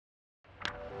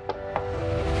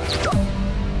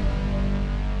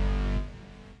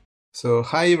So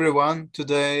hi everyone,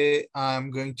 today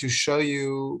I'm going to show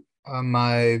you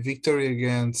my victory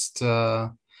against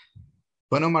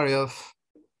Ponomariov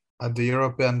at the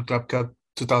European Club Cup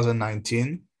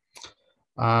 2019.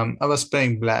 I was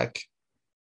playing black.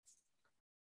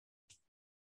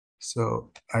 So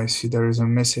I see there is a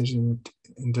message in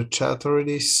the chat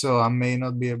already, so I may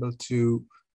not be able to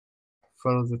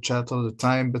follow the chat all the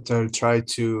time, but I'll try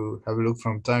to have a look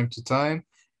from time to time.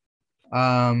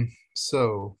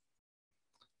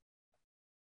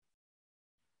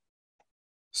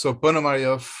 So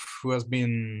Ponomariov, who has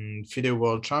been FIDE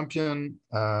world champion,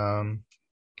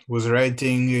 whose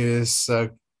rating is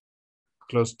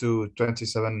close to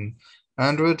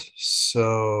 2700.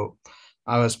 So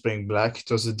I was playing black.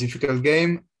 It was a difficult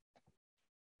game.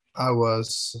 I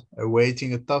was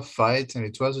awaiting a tough fight, and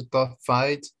it was a tough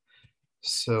fight.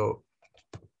 So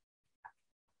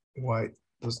white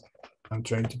does, I'm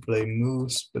trying to play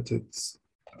moves, but it's,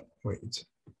 wait.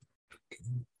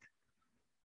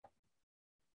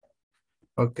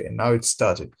 Okay, now it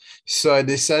started. So I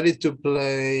decided to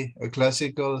play a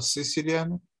classical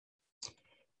Sicilian.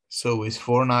 So with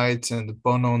 4 knights and the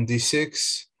pawn on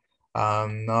d6,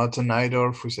 not a knight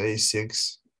dwarf with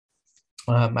a6.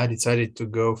 I decided to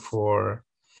go for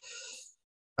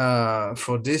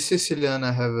this Sicilian.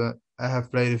 I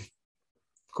have played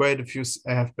quite a few.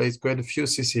 I have played quite a few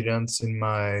Sicilians in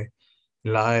my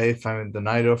life. I mean, the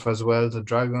knight dwarf as well, the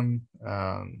dragon,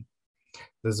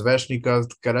 the Sveshnikov,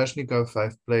 the Kalashnikov.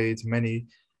 I've played many,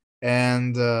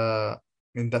 and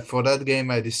for that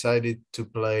game, I decided to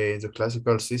play the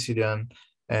classical Sicilian.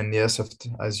 And yes,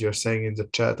 as you're saying in the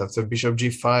chat, after bishop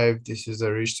g5, this is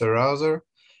a Richter rouser.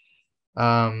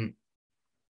 I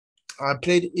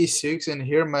played e6, and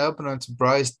here my opponent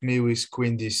surprised me with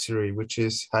queen d3, which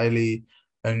is highly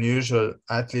unusual,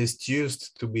 at least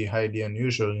used to be highly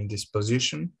unusual in this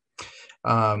position.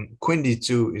 Queen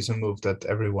d2 is a move that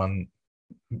everyone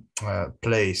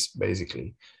plays,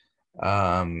 basically.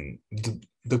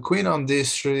 The queen on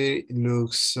d3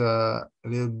 looks a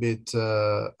little bit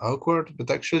awkward, but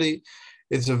actually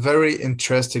it's a very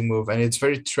interesting move, and it's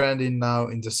very trendy now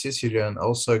in the Sicilian,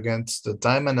 also against the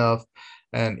Taimanov,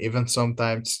 and even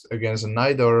sometimes against a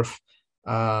knight dwarf,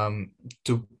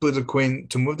 to put the queen,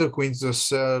 to move the queen to the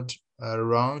third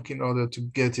rank in order to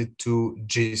get it to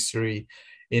g3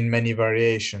 in many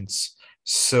variations.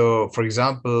 So, for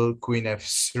example, queen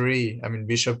f3, I mean,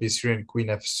 bishop e3 and queen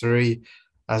f3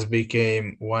 has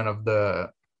become one of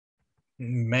the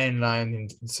main line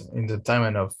in the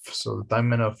Taimanov. So the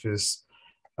Taimanov is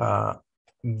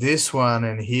this one,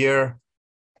 and here,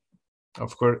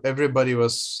 of course, everybody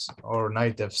was, or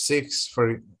knight f6,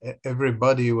 for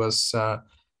everybody was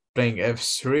playing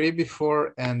f3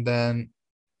 before, and then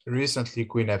recently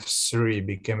queen f3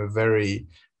 became a very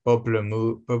popular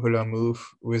move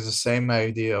with the same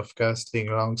idea of castling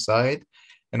alongside.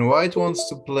 And white wants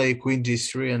to play queen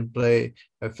g3 and play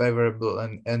a favorable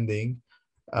ending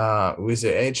with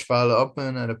the h file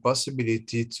open and a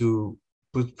possibility to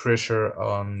put pressure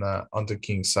on the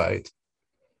king side.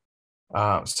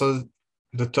 So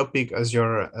the topic, as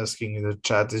you're asking in the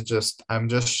chat, is just, I'm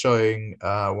just showing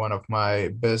one of my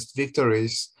best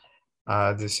victories.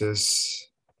 This is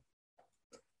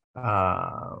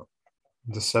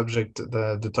the subject,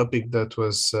 the topic that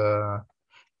was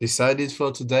decided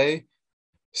for today.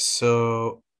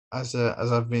 So as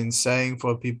I've been saying,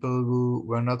 for people who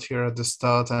were not here at the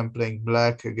start, I'm playing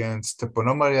black against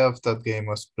Ponomariov. That game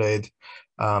was played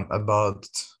about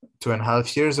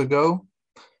 2.5 years ago.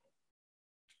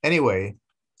 Anyway,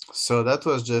 so that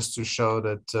was just to show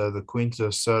that the queen to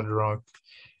the third rank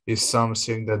is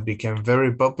something that became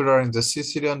very popular in the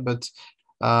Sicilian, but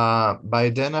by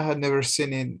then I had never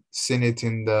seen it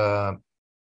in the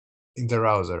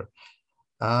rouser,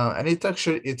 and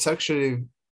it's actually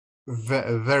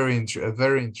a very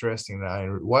interesting line.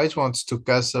 White wants to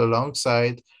castle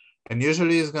alongside, and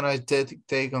usually is gonna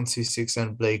take on c6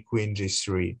 and play queen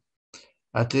g3.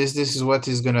 At least this is what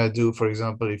he's gonna do. For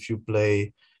example, if you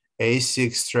play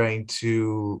a6, trying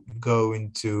to go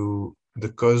into the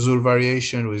Kozul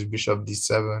variation with bishop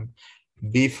d7,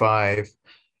 b5.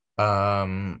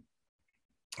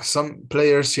 Some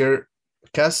players here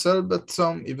castle, but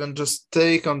some even just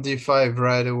take on d5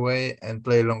 right away and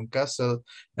play long castle,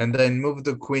 and then move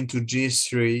the queen to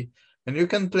g3. And you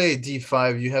can play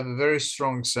d5. You have a very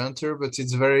strong center, but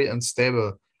it's very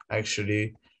unstable,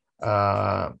 actually.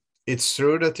 It's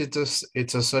true that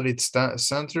it's a solid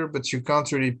center, but you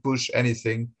can't really push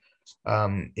anything.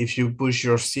 If you push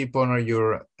your c pawn or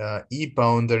your e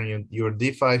pawn, then your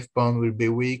d5 pawn will be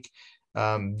weak.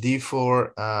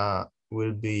 D4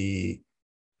 will be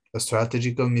a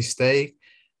strategical mistake.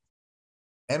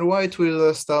 and white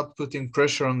will start putting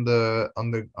pressure on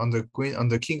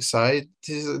the king side.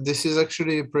 This is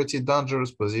actually a pretty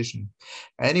dangerous position.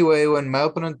 Anyway, when my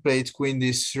opponent played queen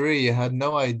d3, I had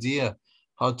no idea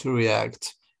how to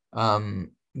react.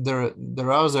 The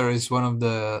rouser is one of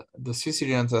the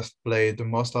Sicilians I've played the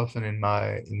most often in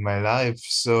my life,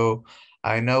 so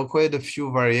I know quite a few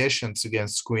variations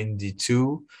against queen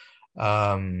d2.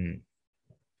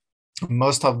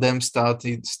 Most of them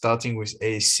starting with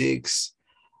a6.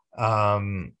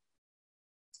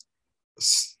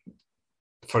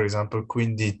 For example,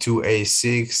 queen d2,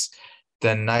 a6,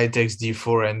 then knight takes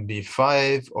d4 and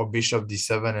b5, or bishop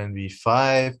d7 and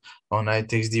b5, or knight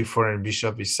takes d4 and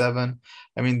bishop e7.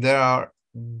 I mean, there are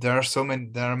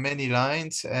many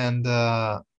lines, and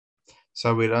so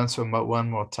I will answer one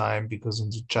more time because in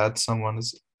the chat someone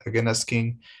is again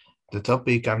asking the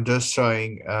topic. I'm just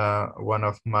showing one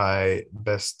of my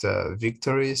best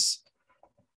victories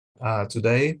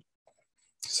today.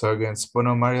 So against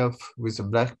Ponomariov with the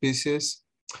black pieces.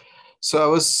 So I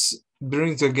was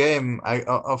during the game.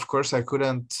 Of course I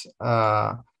couldn't.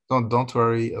 Don't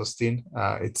worry, Austin.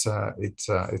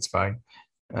 It's fine.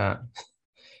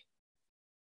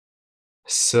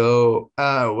 So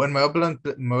when my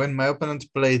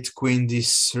opponent played queen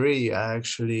d3, I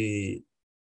actually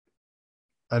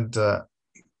and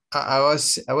I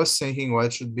was thinking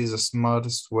what should be the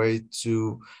smartest way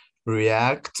to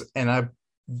react, and I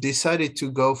decided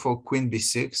to go for queen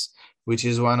b6, which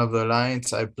is one of the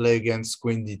lines I play against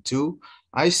queen d2.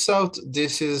 I thought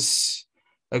this is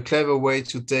a clever way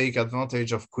to take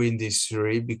advantage of queen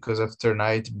d3, because after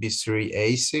knight b3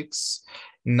 a6,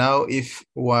 now if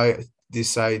white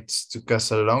decides to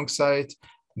castle alongside,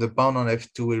 the pawn on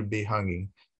f2 will be hanging.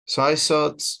 So I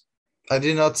thought I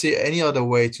did not see any other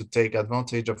way to take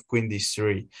advantage of queen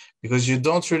d3, because you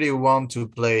don't really want to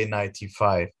play knight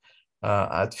e5.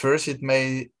 At first, it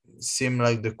may seem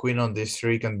like the queen on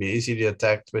d3 can be easily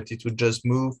attacked, but it would just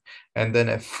move and then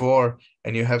f4,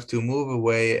 and you have to move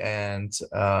away, and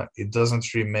it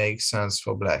doesn't really make sense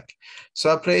for black.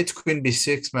 So I played queen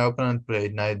b6, my opponent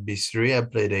played knight b3, I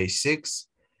played a6,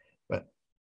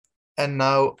 and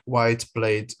now white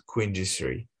played queen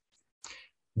g3.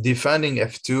 Defending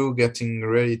f2, getting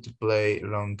ready to play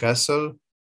long castle.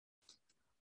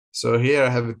 So here I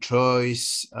have a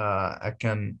choice. I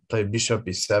can play bishop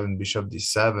e7, bishop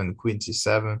d7, queen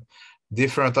c7,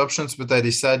 different options, but I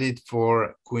decided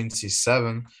for queen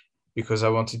c7 because I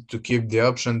wanted to keep the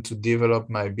option to develop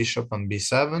my bishop on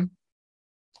b7.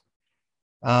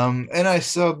 And I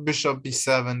thought bishop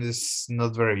b7 is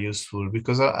not very useful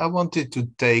because I wanted to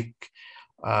take,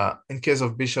 in case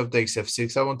of bishop takes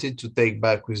f6, I wanted to take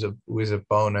back with a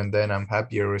pawn, and then I'm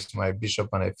happier with my bishop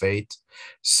on f8.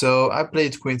 So I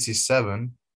played queen c7.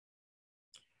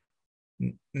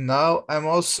 Now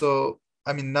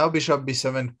now bishop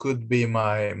b7 could be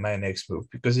my next move,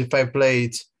 because if I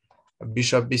played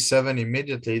bishop b7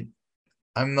 immediately,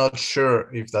 I'm not sure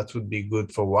if that would be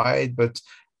good for white, but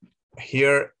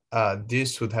here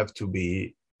this would have to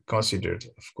be considered,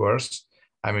 of course.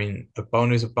 I mean, a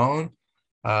pawn is a pawn.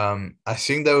 I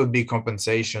think there would be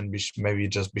compensation, maybe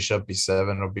just bishop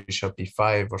e7 or bishop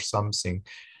e5 or something.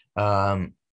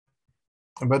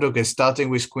 But okay, starting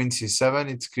with queen c7,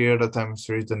 it's clear that I'm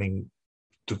threatening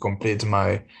to complete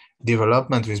my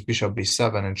development with bishop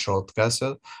e7 and short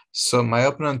castle. So my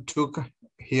opponent took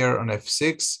here on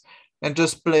f6 and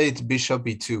just played bishop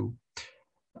e2.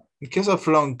 In case of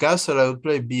long castle, I would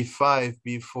play b5,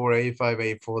 b4, a5,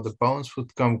 a4. The pawns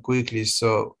would come quickly.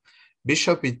 So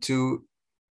bishop e2,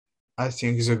 I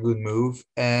think, is a good move.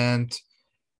 And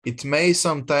it may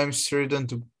sometimes threaten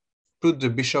to put the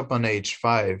bishop on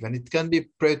h5. And it can be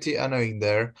pretty annoying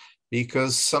there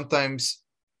because sometimes,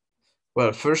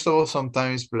 well, first of all,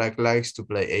 sometimes black likes to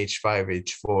play h5,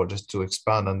 h4 just to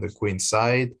expand on the queen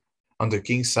side, on the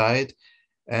king side.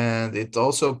 And it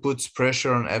also puts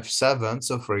pressure on f7.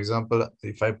 So for example,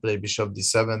 if I play bishop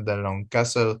d7, then long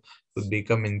castle would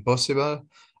become impossible.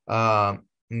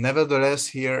 Nevertheless,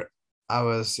 here I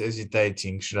was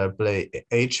hesitating. Should I play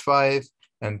h5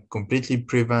 and completely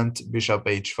prevent bishop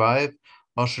h5?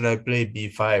 Or should I play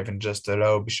b5 and just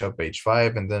allow bishop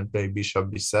h5 and then play bishop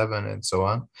b7 and so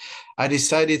on? I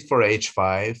decided for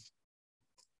h5,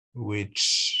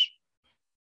 which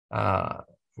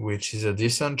is a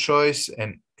decent choice.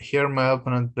 And here my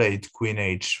opponent played queen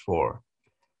h4.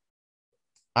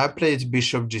 I played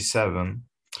bishop g7.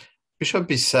 Bishop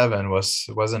b7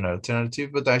 was an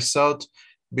alternative, but I thought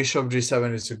bishop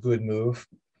g7 is a good move.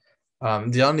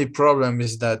 The only problem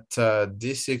is that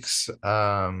d6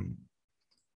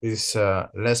 is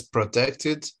less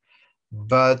protected,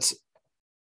 but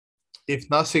if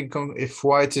nothing, if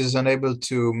white is unable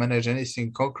to manage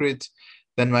anything concrete,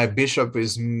 then my bishop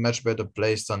is much better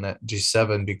placed on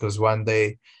g7, because one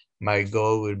day my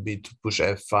goal will be to push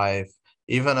f5,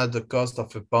 even at the cost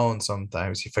of a pawn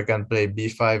sometimes. If I can play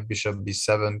b5, bishop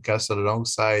b7, castle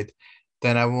alongside,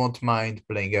 then I won't mind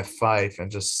playing f5 and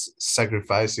just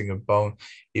sacrificing a pawn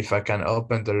if I can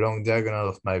open the long diagonal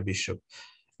of my bishop.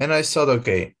 And I thought,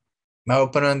 okay, my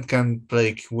opponent can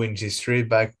play queen g3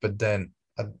 back, but then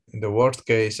in the worst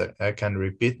case, I can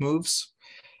repeat moves.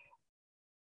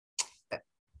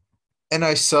 And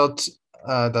I thought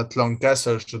that long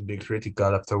castle should be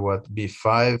critical. After what,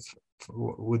 b5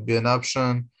 would be an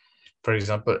option. For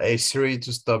example, a3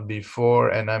 to stop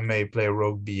b4, and I may play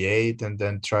rook b8 and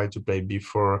then try to play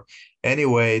b4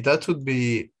 anyway. That would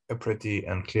be a pretty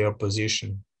unclear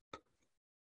position.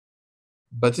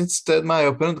 But instead, my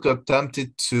opponent got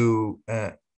tempted to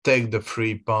take the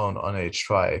free pawn on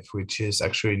h5, which is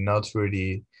actually not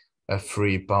really a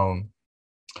free pawn.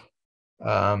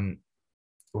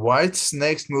 White's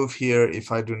next move here,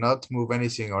 if I do not move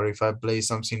anything, or if I play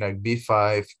something like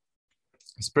b5,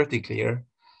 is pretty clear.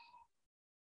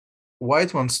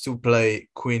 White wants to play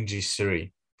queen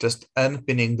g3, just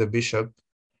unpinning the bishop,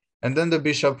 and then the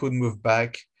bishop would move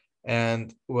back,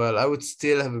 and, well, I would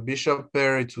still have a bishop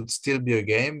pair. It would still be a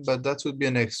game, but that would be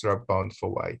an extra pawn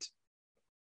for white.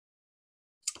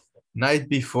 Knight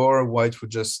b4, white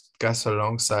would just castle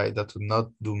alongside. That would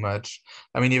not do much.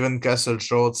 I mean, even castle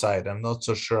short side, I'm not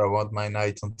so sure I want my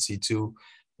knight on c2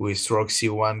 with rook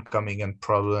c1 coming in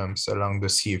problems along the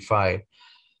c5.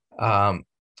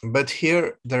 But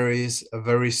here there is a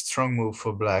very strong move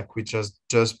for black, which has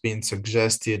just been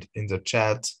suggested in the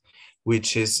chat,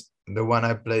 which is the one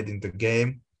I played in the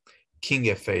game, king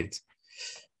f8.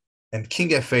 And king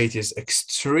f8 is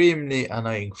extremely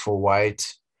annoying for white.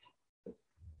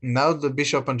 Now the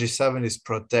bishop on g7 is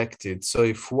protected. So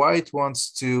if white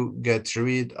wants to get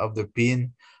rid of the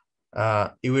pin,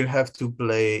 he will have to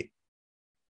play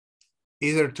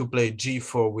either to play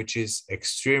g4, which is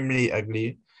extremely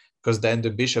ugly, because then the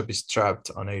bishop is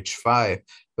trapped on h5,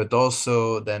 but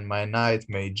also then my knight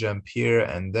may jump here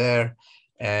and there,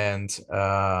 and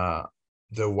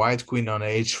the white queen on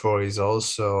h4 is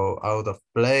also out of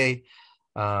play.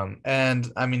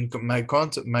 And I mean, my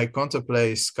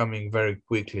counterplay is coming very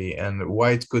quickly, and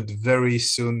white could very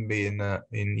soon be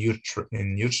in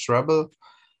huge trouble.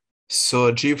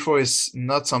 So g4 is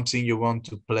not something you want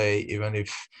to play, even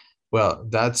if, well,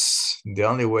 that's the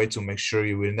only way to make sure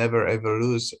you will never ever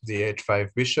lose the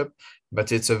h5 bishop,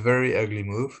 but it's a very ugly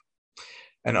move.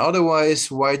 And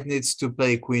otherwise, white needs to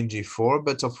play queen g4,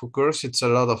 but of course it's a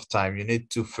lot of time. You need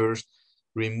to first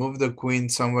remove the queen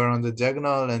somewhere on the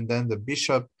diagonal and then the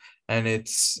bishop. And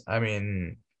it's, I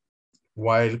mean,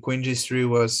 while queen g3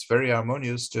 was very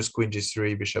harmonious, just queen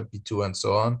g3, bishop b2, and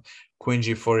so on, queen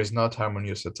g4 is not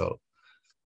harmonious at all.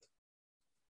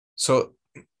 So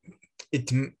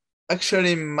it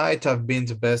actually might have been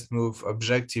the best move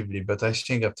objectively, but I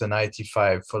think after knight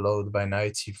e5 followed by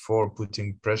knight e4,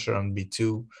 putting pressure on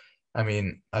b2, I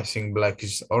mean, I think black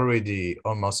is already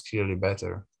almost clearly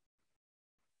better.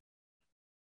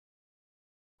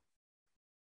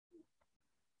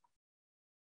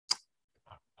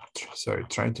 Sorry,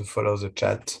 trying to follow the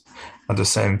chat at the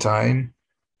same time.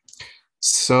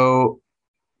 So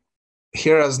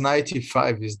here as knight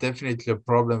e5 is definitely a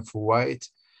problem for white.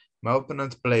 My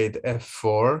opponent played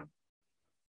f4.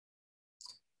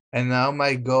 And now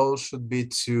my goal should be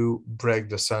to break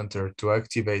the center, to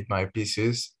activate my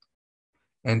pieces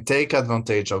and take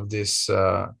advantage of this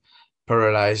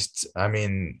paralyzed, I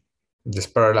mean, this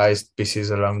paralyzed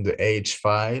pieces along the h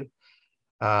file.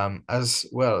 As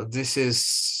well, this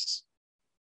is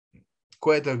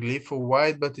quite ugly for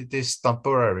white, but it is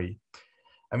temporary.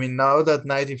 I mean, now that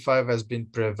knight e5 has been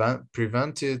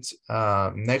prevented,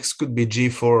 next could be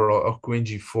g4 or queen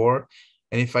g4.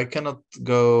 And if I cannot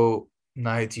go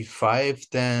knight e5,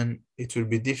 then it will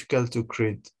be difficult to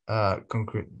create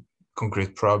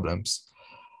concrete problems.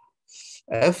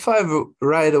 f5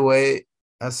 right away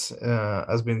has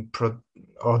been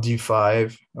or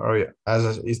d5, or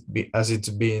as it's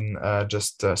been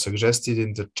just suggested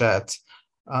in the chat.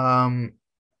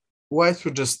 White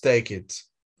would just take it,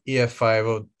 ef5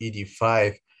 or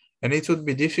ed5, and it would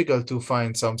be difficult to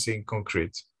find something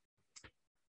concrete.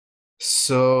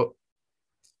 So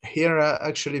here I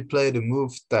actually played a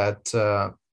move that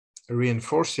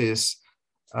reinforces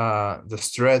the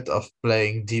threat of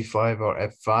playing d5 or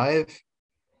f5,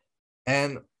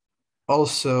 and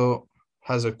also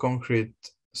has a concrete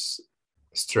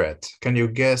threat. Can you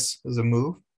guess the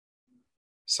move?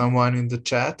 Someone in the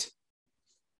chat?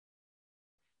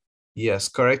 Yes,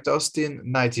 correct, Austin,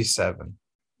 97.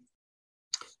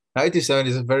 97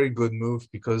 is a very good move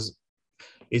because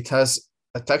it has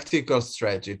a tactical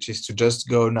strategy, which is to just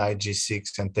go knight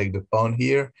g6 and take the pawn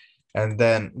here, and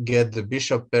then get the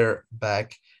bishop pair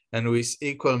back. And with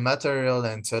equal material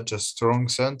and such a strong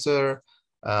center,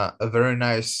 a very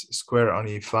nice square on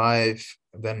e5,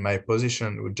 then my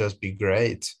position would just be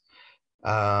great.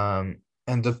 And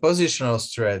the positional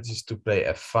strategy is to play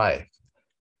f5.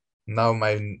 Now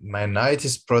my knight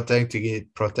is protecting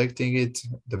it.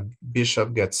 The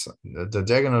bishop gets, the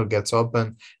diagonal gets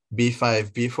open.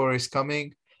 b5, b4 is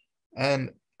coming,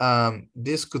 and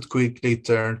this could quickly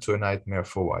turn to a nightmare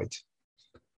for white.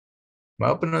 My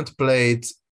opponent played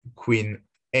queen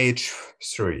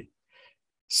h3,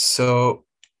 so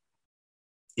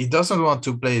he doesn't want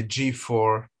to play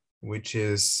g4, which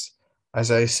is,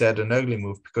 as I said, an ugly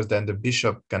move, because then the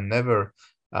bishop can never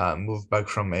move back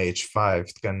from h5.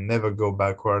 It can never go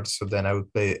backwards. So then I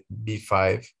would play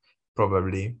b5,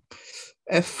 probably.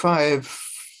 f5,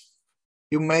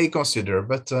 you may consider,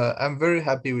 but I'm very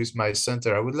happy with my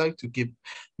center. I would like to keep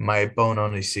my pawn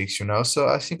on e6, you know, so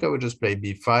I think I would just play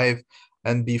b5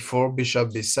 and b4,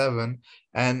 bishop b7.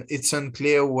 And it's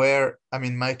unclear where, I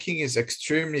mean, my king is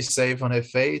extremely safe on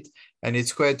f8, and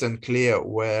it's quite unclear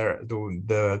where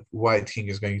the white king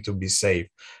is going to be safe.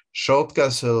 Short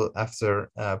castle after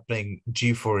playing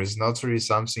g4 is not really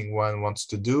something one wants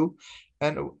to do.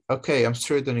 And okay, I'm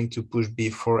threatening to push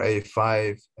b4,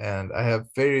 a5, and I have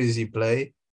very easy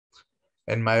play.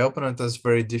 And my opponent has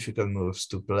very difficult moves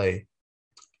to play.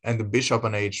 And the bishop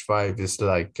on h5 is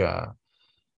like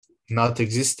not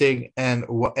existing. And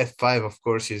f5, of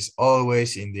course, is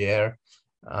always in the air.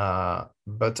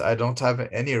 But I don't have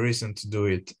any reason to do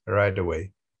it right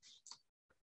away.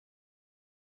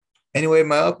 Anyway,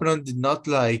 my opponent did not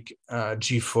like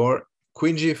g4.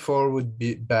 Queen g4 would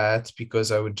be bad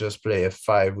because I would just play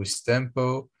f5 with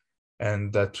tempo,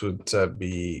 and that would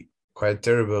be quite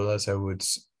terrible, as I would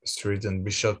threaten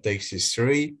bishop takes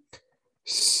e3.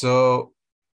 So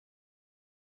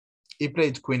he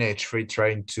played queen h3,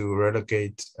 trying to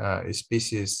relocate his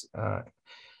pieces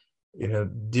in a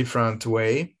different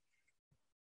way.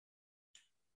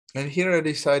 And here I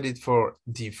decided for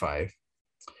d5.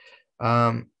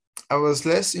 I was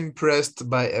less impressed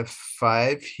by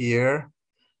f5 here.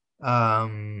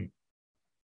 I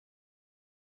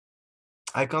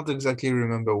can't exactly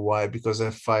remember why, because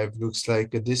f5 looks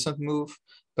like a decent move,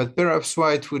 but perhaps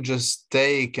white would just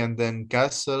take and then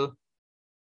castle.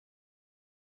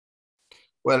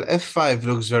 Well, f5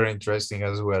 looks very interesting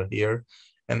as well here.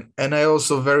 And I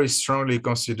also very strongly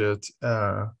considered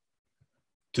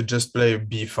to just play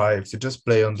b5, to just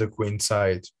play on the queen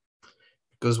side,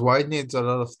 because white needs a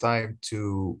lot of time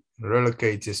to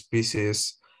relocate his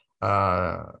pieces.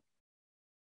 There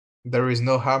is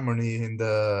no harmony in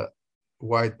the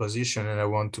white position, and I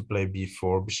want to play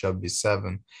b4, bishop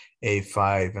b7,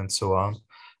 a5, and so on.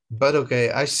 But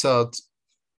okay, I thought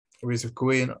with the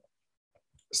queen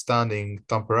standing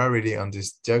temporarily on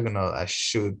this diagonal, I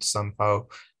should somehow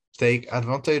take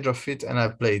advantage of it, and I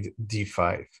played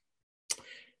d5,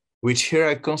 which here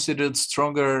I considered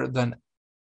stronger than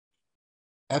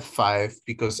f5,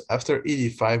 because after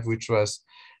ed5, which was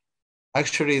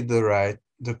actually the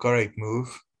correct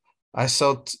move, I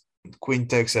thought queen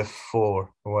takes f4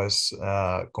 was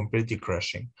completely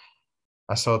crushing.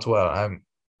 I thought, well,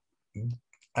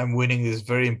 I'm winning this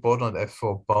very important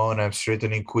f4 pawn. I'm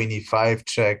straightening queen e5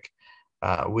 check,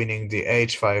 winning the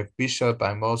h5 bishop.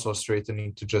 I'm also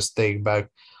straightening to just take back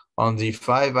on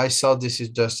d5. I thought this is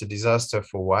just a disaster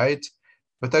for white,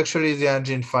 but actually the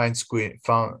engine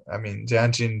the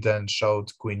engine then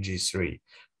showed queen g3,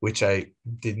 which I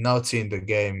did not see in the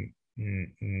game.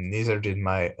 Neither did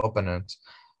my opponent.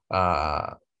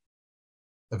 A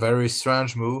very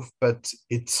strange move, but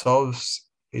it solves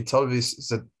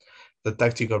the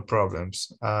tactical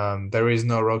problems. There is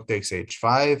no rook takes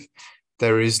h5.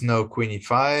 There is no queen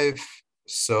e5.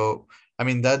 So, I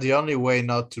mean, that's the only way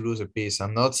not to lose a piece.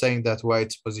 I'm not saying that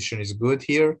white's position is good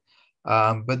here,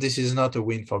 but this is not a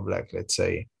win for black, let's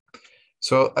say.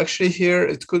 So actually here,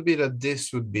 it could be that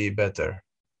this would be better.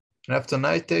 And after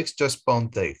knight takes, just pawn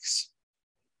takes.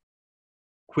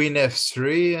 Queen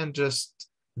f3, and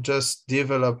just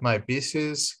develop my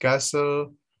pieces,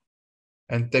 castle,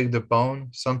 and take the pawn,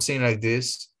 something like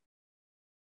this.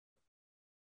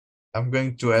 I'm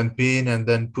going to npin and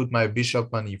then put my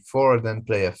bishop on e4, then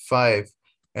play f5,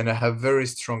 and I have very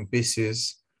strong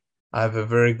pieces. I have a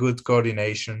very good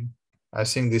coordination. I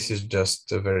think this is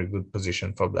just a very good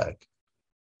position for black.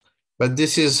 But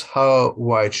this is how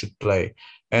white should play.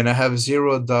 And I have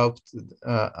zero doubt.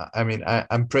 I mean,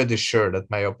 I'm pretty sure that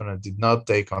my opponent did not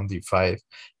take on d5,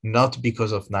 not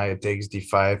because of knight takes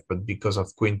d5, but because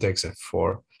of queen takes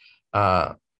f4.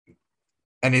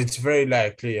 And it's very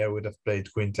likely I would have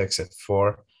played queen takes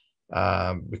f4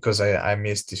 because I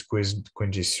missed this queen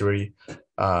g3.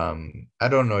 I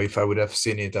don't know if I would have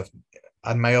seen it.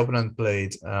 And my opponent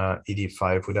played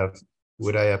ed5.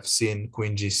 Would I have seen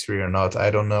queen g3 or not? I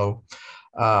don't know.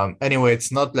 Anyway,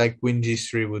 it's not like queen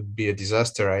g3 would be a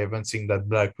disaster. I haven't seen that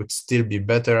black would still be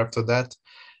better after that.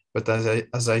 But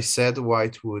as I said,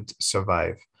 white would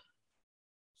survive.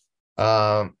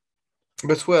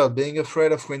 But well, being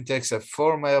afraid of queen takes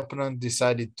f4, my opponent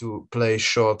decided to play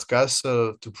short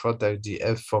castle to protect the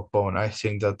f4 pawn. I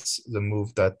think that's the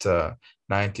move that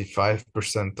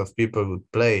 95% of people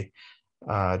would play.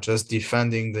 Just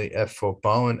defending the f4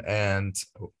 pawn and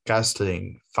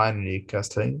castling, finally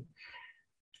castling.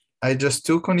 I just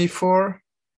took on e4,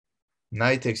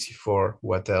 knight takes e4.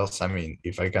 What else? I mean,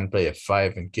 if I can play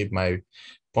f5 and keep my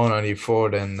pawn on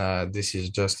e4, then this is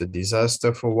just a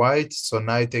disaster for white. So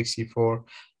knight takes e4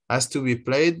 has to be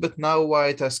played, but now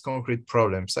white has concrete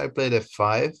problems. I played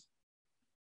f5.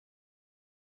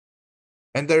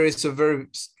 And there is a very,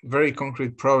 very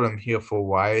concrete problem here for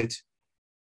white.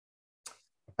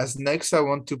 As next, I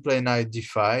want to play knight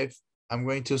d5. I'm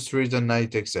going to threaten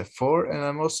knight takes f4, and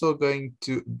I'm also going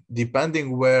to,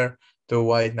 depending where the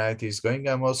white knight is going,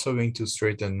 I'm also going to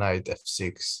threaten knight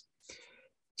f6.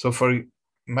 So for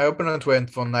my opponent went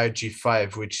for knight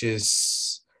g5, which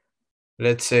is,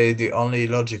 let's say, the only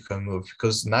logical move,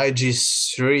 because knight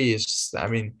g3 is, I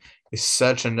mean, is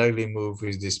such an ugly move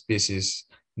with these pieces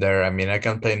there. I mean, I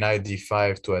can play knight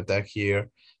d5 to attack here.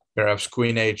 Perhaps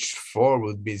queen h4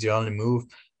 would be the only move.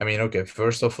 I mean, okay,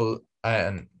 first of all,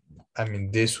 I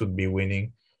mean, this would be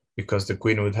winning because the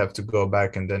queen would have to go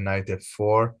back and then knight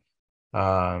f4.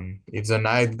 If the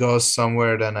knight goes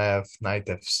somewhere, then I have knight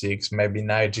f6, maybe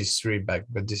knight g3 back,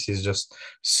 but this is just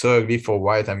so ugly for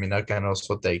white. I mean, I can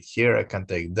also take here, I can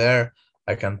take there,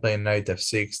 I can play knight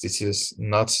f6. This is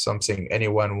not something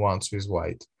anyone wants with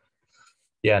white.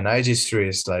 Yeah, knight g3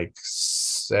 is like,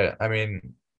 I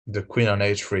mean, the queen on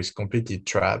h3 is completely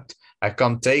trapped. I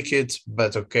can't take it,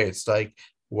 but okay, it's like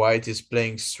white is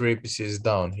playing 3 pieces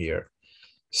down here.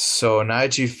 So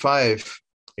knight g5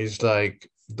 is like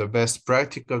the best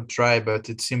practical try, but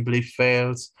it simply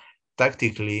fails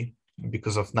tactically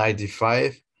because of knight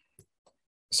d5,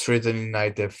 threatening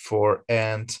knight f4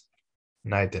 and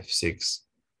knight f6.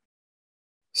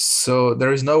 So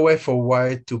there is no way for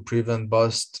white to prevent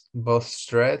both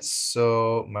threats.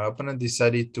 So my opponent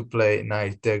decided to play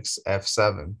knight takes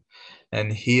f7.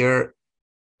 And here,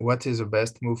 what is the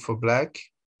best move for black?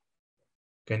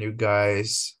 Can you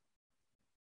guys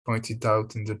point it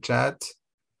out in the chat?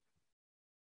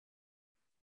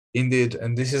 Indeed,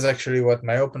 and this is actually what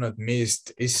my opponent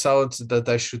missed. He thought that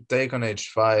I should take on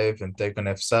h5 and take on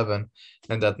f7,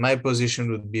 and that my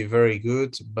position would be very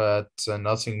good, but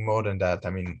nothing more than that. I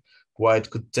mean, white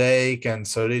could take and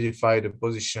solidify the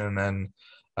position, and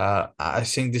I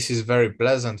think this is very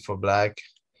pleasant for black,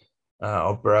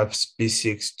 or perhaps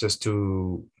b6 just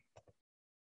to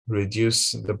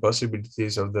reduce the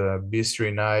possibilities of the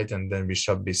b3 knight and then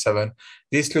bishop b7.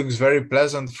 This looks very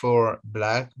pleasant for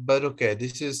black, but okay,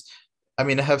 this is, I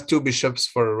mean, I have 2 bishops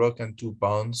for a rook and 2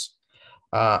 pawns,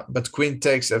 but queen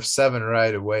takes f7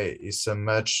 right away is a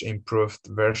much improved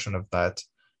version of that.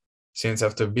 Since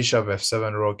after bishop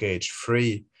f7, rook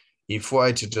h3, if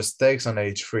white just takes on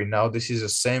h3, now this is the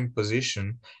same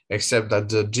position, except that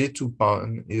the g2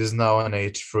 pawn is now on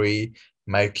h3.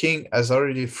 My king has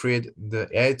already freed the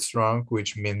 8th rank,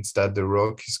 which means that the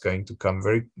rook is going to come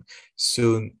very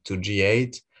soon to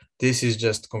g8. This is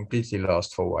just completely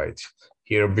lost for white.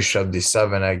 Here, bishop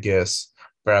d7, I guess,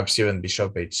 perhaps even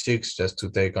bishop h6 just to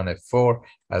take on f4,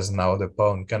 as now the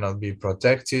pawn cannot be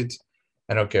protected.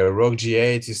 And okay, rook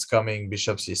g8 is coming,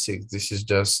 bishop c6. This is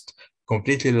just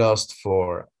completely lost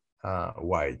for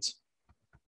white.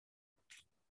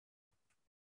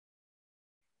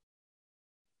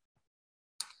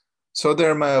 So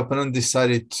there my opponent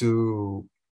decided to,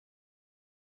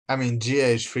 I mean,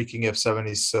 g8 freaking f7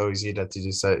 is so easy that he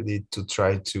decided to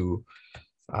try to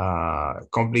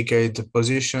complicate the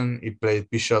position. He played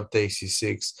bishop takes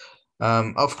c6.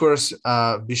 Of course,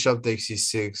 bishop takes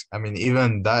c6. I mean,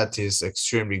 even that is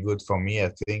extremely good for me,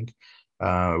 I think,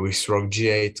 with rook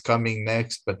g8 coming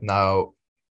next. But now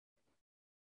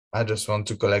I just want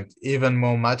to collect even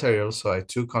more material, so I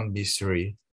took on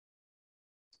b3.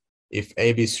 If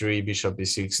a b3, bishop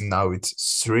b6, now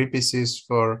it's 3 pieces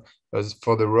for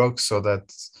the rook, so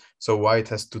white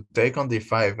has to take on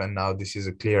d5, and now this is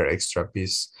a clear extra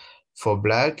piece. for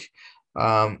black.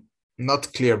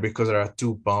 Not clear because there are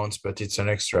 2 pawns, but it's an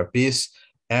extra piece.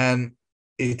 And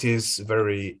it is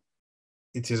very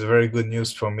good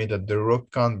news for me that the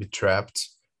rook can't be trapped,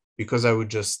 because I would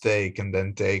just take and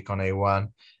then take on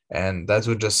a1, and that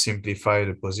would just simplify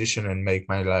the position and make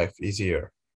my life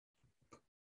easier.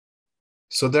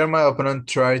 So there my opponent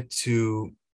tried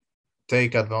to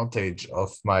take advantage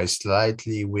of my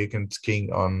slightly weakened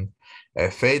king on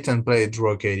f8 and played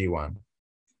rook 81.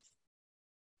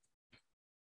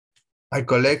 I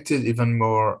collected even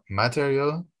more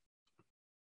material.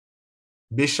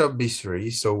 Bishop b3,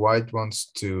 so white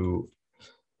wants to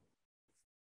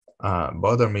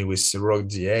bother me with rook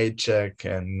d8 check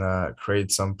and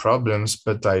create some problems,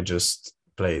 but I just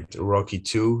played rook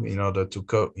e2 in order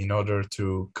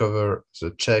to cover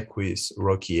the check with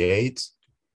rook e8,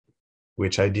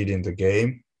 which I did in the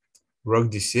game. Rook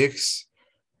d6.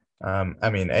 I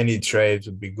mean, any trade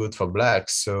would be good for black,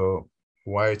 so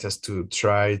white has to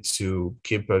try to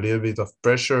keep a little bit of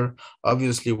pressure.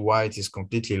 Obviously, white is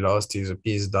completely lost. He's a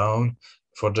piece down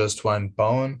for just 1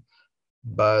 pawn,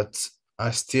 but I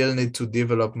still need to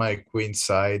develop my queen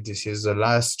side. This is the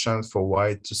last chance for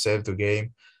white to save the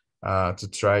game, to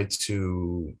try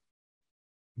to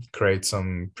create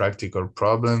some practical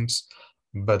problems.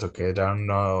 But okay, there are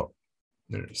no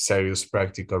serious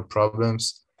practical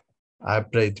problems. I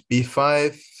played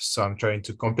b5, so I'm trying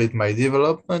to complete my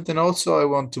development, and also I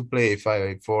want to play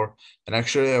a5, a4, and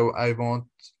actually I want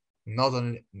not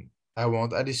only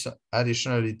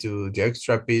additionally to the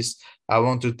extra piece, I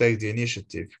want to take the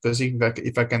initiative, because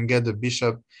if I can get the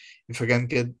bishop, if I can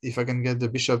get the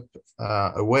bishop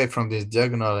away from this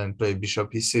diagonal and play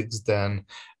bishop e6, then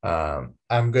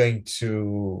I'm going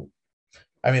to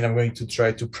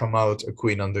try to promote a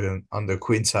queen on the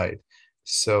queen side.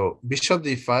 So bishop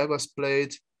d5 was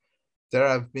played. There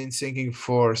I've been thinking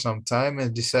for some time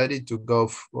and decided to go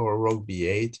for rook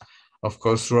b8. Of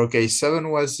course, rook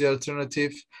a7 was the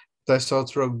alternative, but I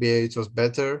thought rook b8 was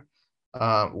better.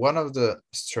 One of the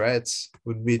threats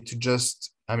would be to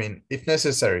just, if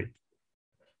necessary,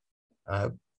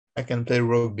 I can play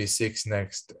rook b6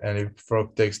 next, and if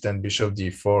rook takes, then bishop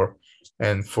d4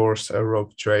 and force a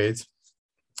rook trade,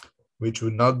 which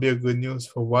would not be a good news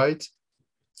for white.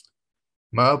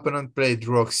 My opponent played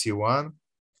rook c1,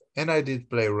 and I did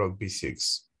play rook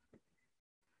b6.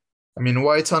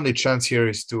 White's only chance here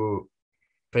is to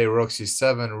play rook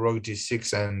c7, rook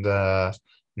g6, and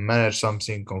manage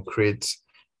something concrete.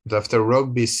 But after rook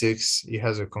b6, he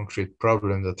has a concrete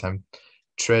problem that I'm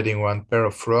trading 1 pair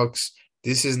of rocks.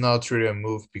 This is not really a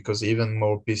move, because even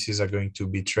more pieces are going to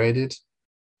be traded.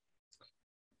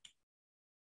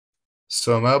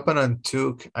 So my opponent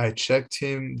took, I checked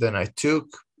him, then I took,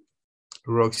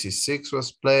 rook c6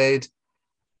 was played.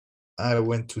 I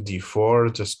went to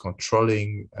d4, just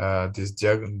controlling this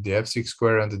the f6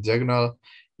 square and the diagonal.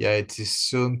 Yeah, it is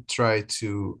soon try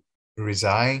to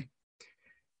resign.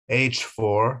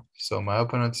 h4, so my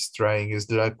opponent is trying his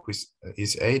luck with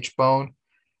his h pawn.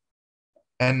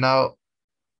 And now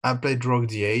I played rook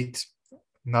d8,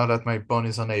 now that my pawn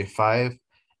is on a5,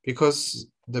 because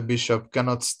the bishop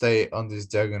cannot stay on this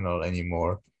diagonal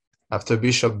anymore. After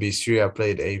bishop b3, I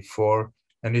played a4,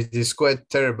 and it is quite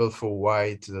terrible for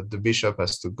white that the bishop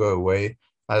has to go away,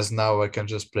 as now I can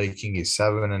just play king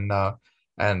e7,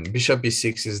 and bishop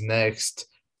e6 is next.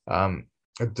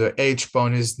 The h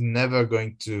pawn is never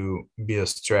going to be a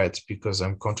threat, because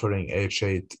I'm controlling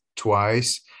h8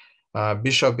 twice.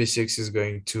 Bishop e6 is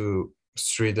going to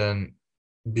threaten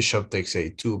bishop takes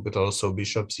a2, but also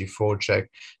bishop c4 check.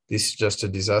 This is just a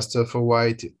disaster for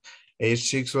white.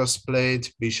 h6 was played,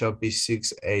 bishop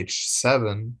e6,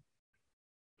 h7.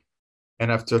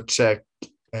 And after check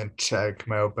and check,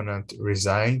 my opponent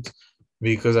resigned,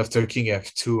 because after king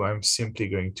f2, I'm simply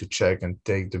going to check and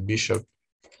take the bishop,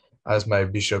 as my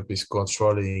bishop is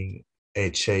controlling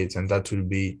h8, and that will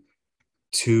be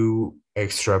 2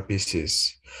 extra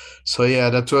pieces. So yeah,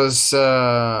 that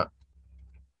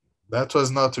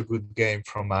was not a good game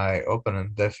from my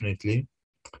opponent, definitely.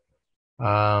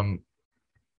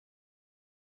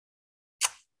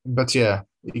 But yeah,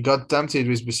 he got tempted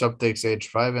with bishop takes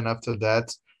h5, and after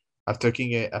that, after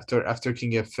king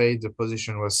f8, the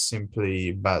position was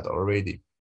simply bad already.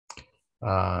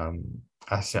 I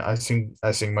think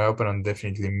my opponent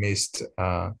definitely missed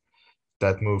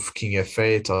that move, king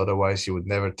f8. Otherwise, he would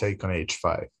never take on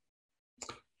h5.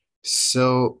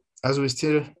 So as we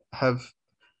still have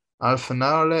half an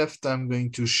hour left, I'm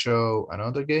going to show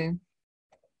another game.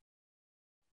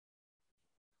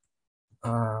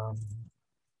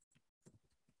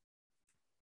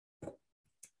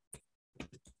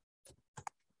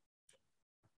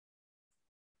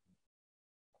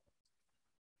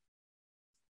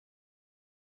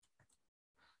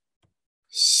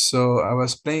 So I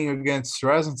was playing against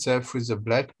Razantsev with the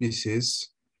black pieces.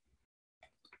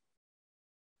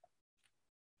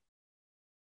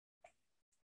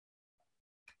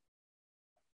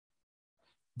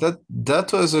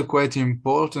 That was a quite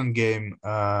important game.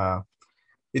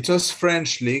 It was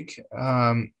French league.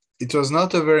 It was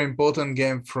not a very important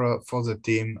game for the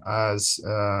team, as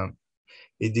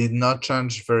it did not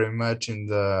change very much in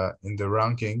the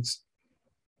rankings.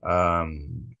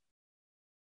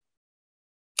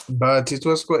 But it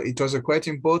was a quite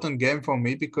important game for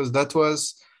me, because that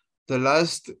was the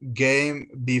last game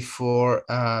before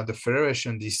the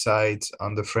federation decides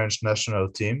on the French national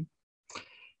team.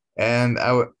 And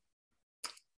it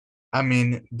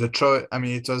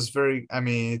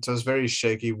was very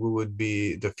shaky who would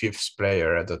be the fifth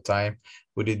player at the time.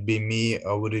 Would it be me,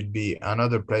 or would it be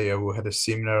another player who had a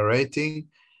similar rating?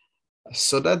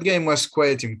 So that game was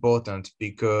quite important,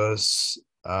 because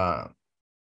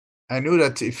I knew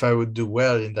that if I would do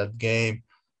well in that game,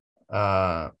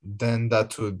 then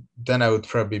I would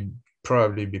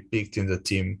probably be picked in the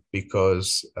team,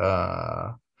 because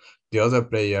the other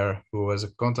player who was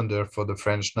a contender for the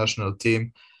French national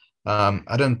team,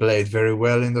 I didn't play it very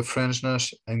well in the French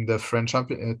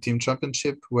team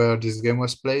championship where this game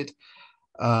was played.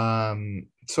 So I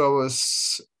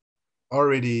was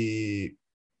already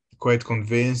quite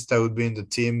convinced I would be in the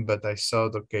team, but I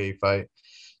thought, okay,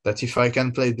 if I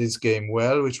can play this game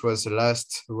well, which was the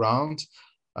last round,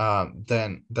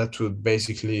 then that would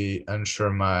basically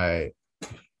ensure my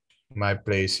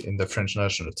place in the French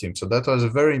national team. So that was a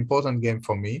very important game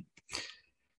for me.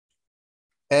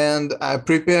 And I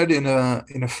prepared in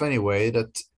a funny way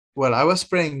that, well, I was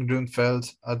playing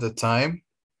Grunfeld at the time,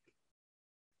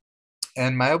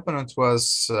 and my opponent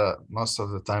was most of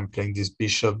the time playing this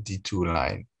bishop d2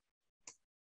 line.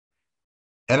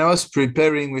 And I was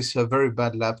preparing with a very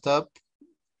bad laptop.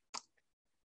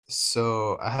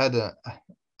 So I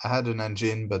had an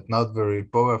engine, but not very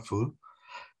powerful.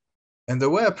 And the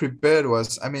way I prepared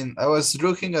was, I was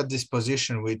looking at this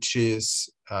position, which is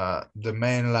the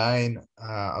main line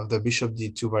of the bishop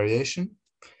d2 variation.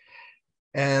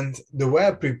 And the way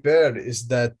I prepared is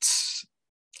that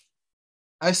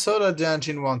I saw that the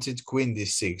engine wanted queen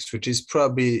d6, which is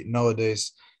probably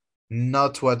nowadays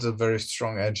not what a very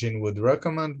strong engine would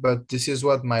recommend, but this is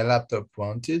what my laptop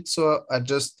wanted. So I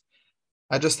just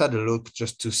had a look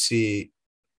just to see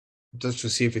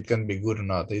if it can be good or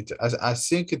not. I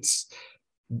think it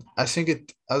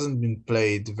hasn't been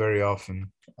played very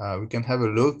often. We can have a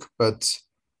look, but,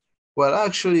 well,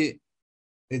 actually,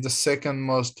 it's the second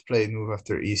most played move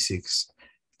after e6.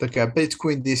 Okay, I played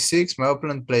queen d6. My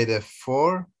opponent played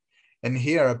f4, and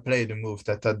here I played a move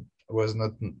that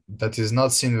is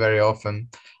not seen very often.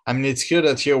 It's clear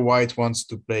that here white wants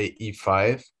to play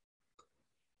e5,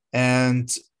 and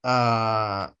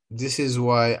this is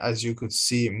why, as you could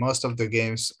see, most of the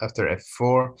games after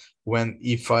f4 went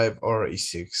e5 or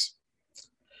e6.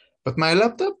 But my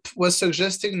laptop was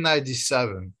suggesting knight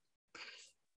d7,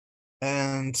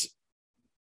 and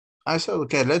I said,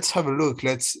 okay, let's have a look.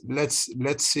 Let's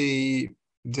see.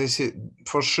 This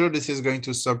is going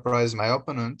to surprise my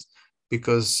opponent,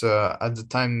 because at the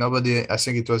time I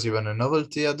think it was even a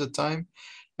novelty at the time.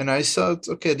 And I thought,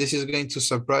 okay, this is going to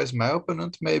surprise my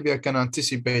opponent. Maybe I can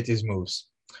anticipate his moves.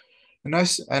 And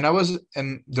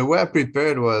the way I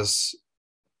prepared was,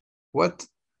 what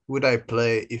would I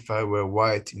play if I were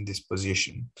white in this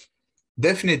position?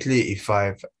 Definitely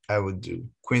e5, I would do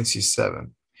queen c7.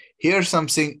 Here,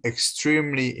 something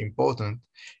extremely important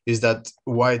is that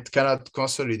white cannot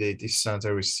consolidate his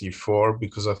center with c4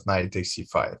 because of knight takes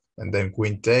c5, and then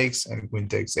queen takes and queen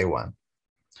takes a1.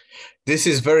 This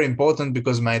is very important,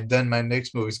 because my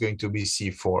next move is going to be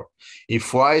c4.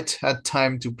 If white had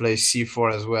time to play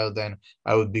c4 as well, then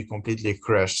I would be completely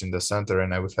crushed in the center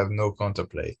and I would have no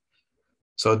counterplay.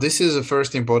 So this is the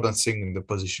first important thing in the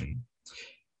position.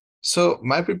 So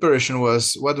my preparation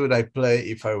was, what would I play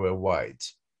if I were white?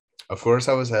 Of course,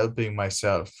 I was helping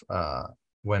myself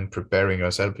when preparing. I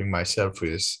was helping myself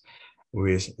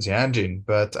with the engine,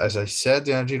 but as I said,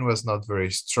 the engine was not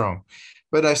very strong.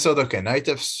 But I thought, okay, knight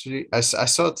f3. I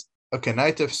thought, okay,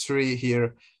 knight f3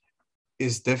 here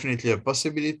is definitely a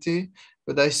possibility.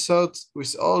 But I thought,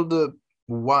 with all the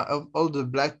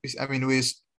black pieces,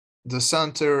 with the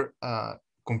center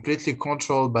completely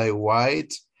controlled by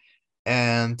white,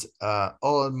 and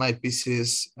all my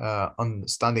pieces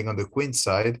standing on the queen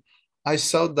side, I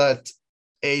thought that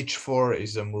h4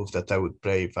 is a move that I would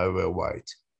play if I were white.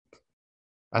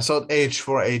 I thought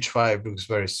h4, h5 looks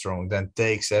very strong. Then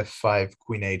takes f5,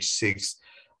 queen h6.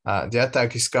 The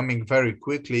attack is coming very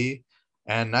quickly,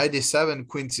 and knight d7,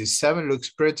 queen c7 looks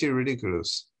pretty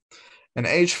ridiculous. And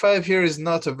h5 here is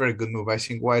not a very good move. I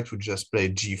think white would just play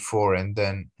g4 and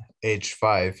then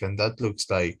h5, and that looks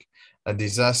like a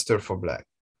disaster for black.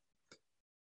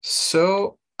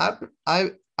 So I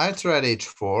tried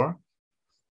h4,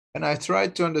 and I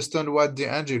tried to understand what the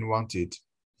engine wanted.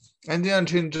 And the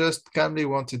engine just calmly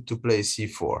wanted to play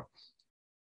c4.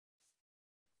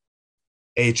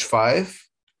 h5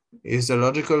 is the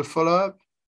logical follow-up.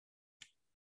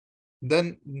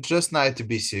 Then just knight to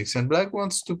b6, and black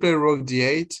wants to play rook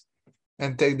d8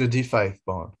 and take the d5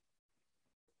 pawn.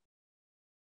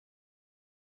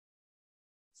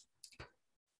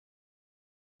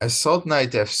 I thought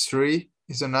knight f3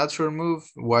 is a natural move.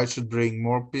 White should bring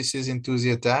more pieces into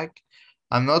the attack.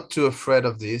 I'm not too afraid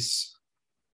of this,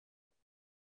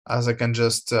 as I can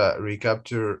just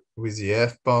recapture with the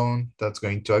f pawn. That's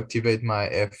going to activate my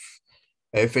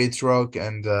f8 rook,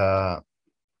 and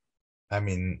I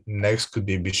mean, next could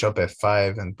be bishop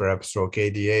f5 and perhaps rook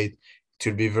ad8. It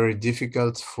will be very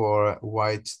difficult for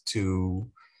white to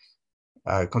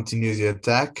continue the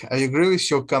attack. I agree with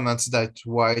your comments that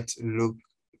white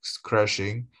looks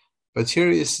crashing, but here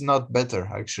is not better,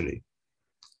 actually.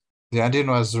 The engine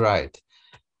was right.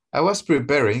 I was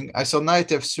preparing. I saw knight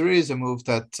f3 is a move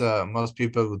that most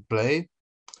people would play.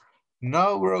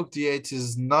 Now rook d8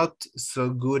 is not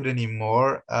so good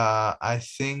anymore. I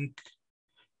think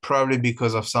probably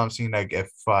because of something like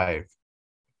f5.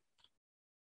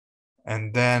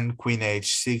 And then queen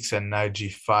h6 and knight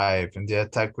g5, and the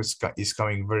attack is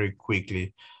coming very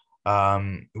quickly.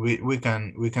 We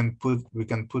can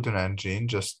put an engine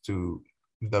just to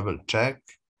double check,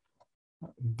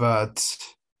 but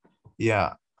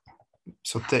yeah.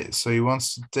 So he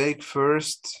wants to take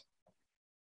first.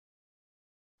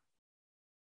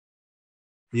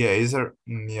 Yeah, is there?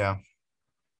 Yeah.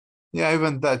 Yeah,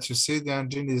 even that, you see, the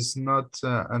engine is not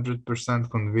 100%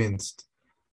 convinced.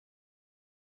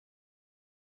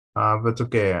 But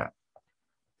okay,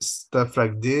 stuff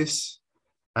like this.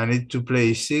 I need to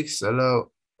play e6,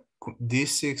 allow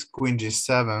d6, queen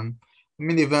g7. I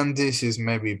mean, even this is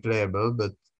maybe playable,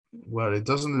 but well, it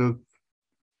doesn't look.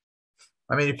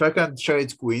 I mean, if I can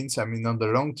trade queens, I mean, on the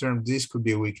long term, this could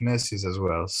be weaknesses as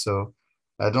well. So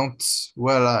I don't,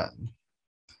 well,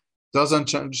 doesn't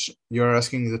change. You're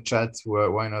asking the chat,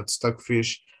 well, why not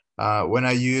Stockfish? When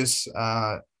I use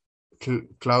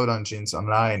cloud engines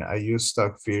online, I use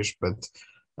Stockfish, but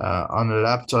on a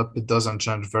laptop, it doesn't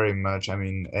change very much. I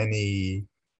mean, any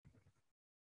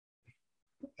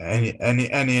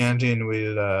engine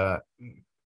will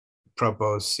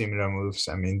propose similar moves.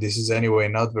 I mean, this is anyway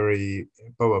not very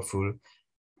powerful.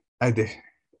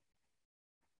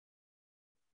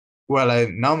 Well, I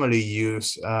normally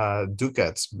use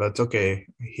ducats, but okay,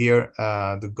 here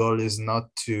the goal is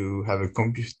not to have a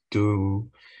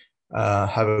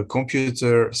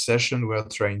computer session. We're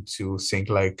trying to think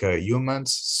like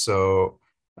humans, so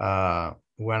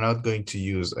we're not going to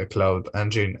use a cloud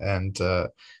engine, and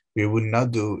we would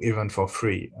not do even for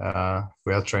free.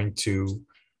 We are trying to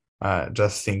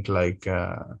just think like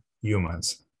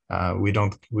humans. We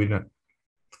don't.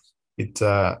 It.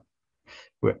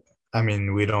 I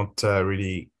mean, we don't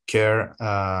really care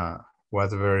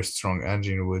what a very strong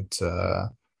engine would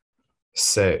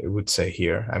say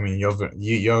here. I mean,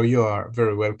 you are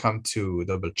very welcome to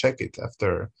double check it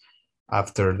after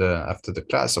the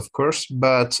class, of course.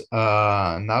 But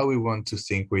now we want to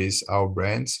think with our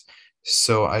brains.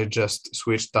 So I just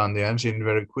switched on the engine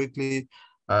very quickly,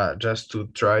 just to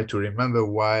try to remember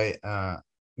why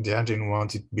the engine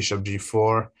wanted bishop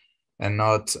g4 and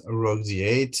not rook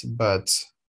d8. But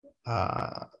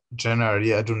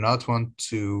generally, I do not want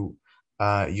to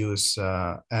use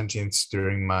engines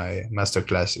during my master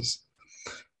classes.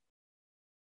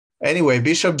 Anyway,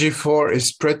 bishop g4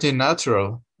 is pretty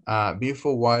natural.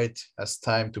 Before white has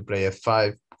time to play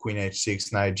f5, queen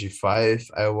h6, knight g5,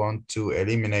 I want to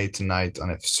eliminate knight on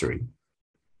f3.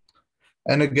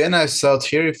 And again, I thought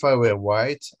here, if I were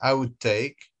white, I would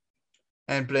take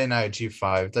and play knight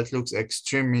g5. That looks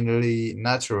extremely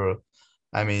natural.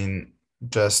 I mean,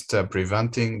 just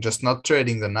preventing, just not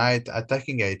trading the knight,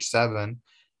 attacking h7,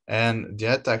 and the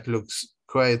attack looks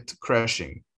quite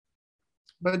crashing.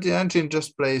 But the engine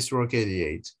just plays rook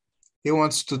ad8. He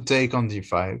wants to take on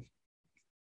d5.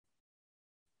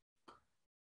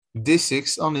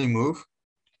 d6 only move.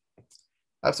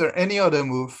 After any other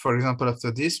move, for example, after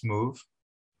this move,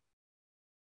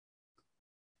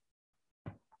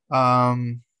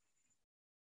 perhaps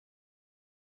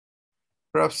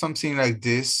something like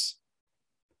this,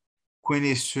 queen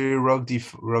e3,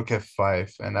 rook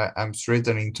f5, and I'm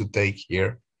threatening to take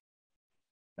here.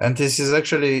 And this is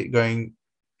actually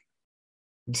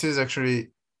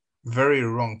very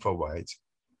wrong for white.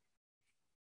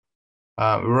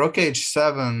 Rook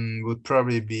h7 would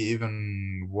probably be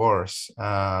even worse.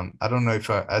 I don't know if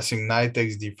I think knight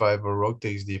takes d5 or rook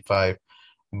takes d5.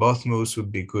 Both moves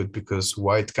would be good because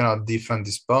white cannot defend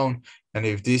this pawn. And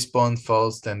if this pawn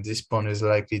falls, then this pawn is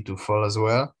likely to fall as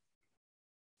well.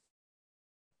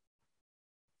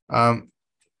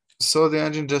 So the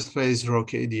engine just plays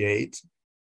rook a d8.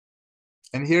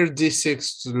 And here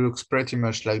d6 looks pretty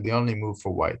much like the only move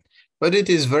for white. But it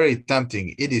is very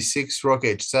tempting. E d6, rook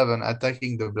h7,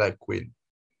 attacking the black queen.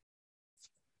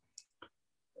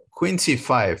 Queen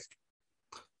c5.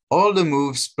 All the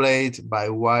moves played by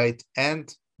white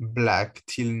and black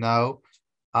till now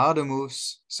are the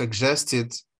moves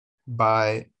suggested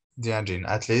by the engine,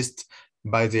 at least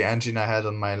by the engine I had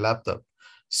on my laptop.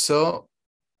 So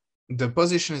the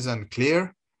position is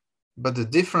unclear, but the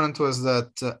difference was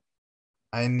that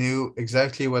I knew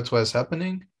exactly what was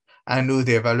happening. I knew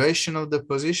the evaluation of the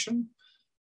position,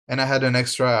 and I had an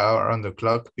extra hour on the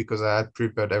clock because I had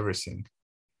prepared everything.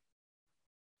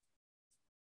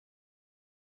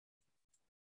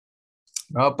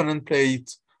 My opponent played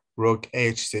rook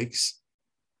h6,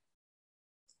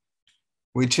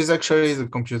 which is actually the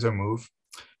computer move.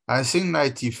 I think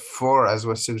knight e4, as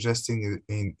was suggested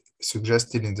in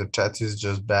the chat, is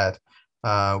just bad.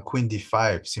 Queen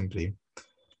d5 simply.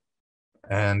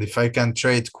 And if I can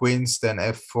trade queens, then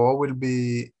f4 will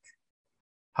be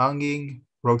hanging.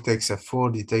 Rook takes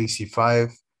f4, d takes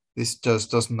e5. This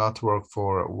just does not work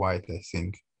for white, I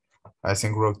think. I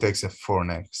think rook takes f4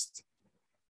 next.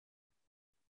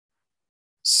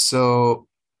 So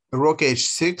rook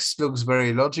h6 looks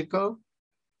very logical.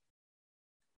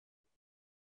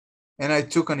 And I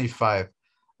took on e5.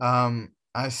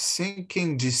 I think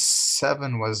king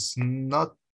g7 was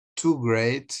not too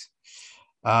great.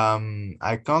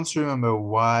 I can't remember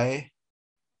why.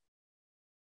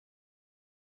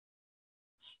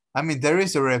 I mean, there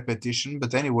is a repetition,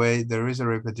 but anyway, there is a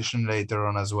repetition later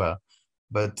on as well,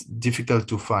 but difficult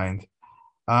to find.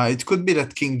 It could be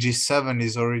that king g7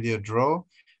 is already a draw,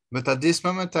 but at this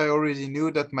moment, I already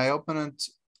knew that my opponent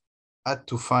had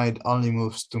to find only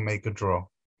moves to make a draw.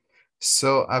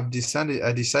 So I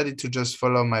decided to just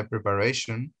follow my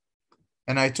preparation,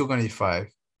 and I took on e5.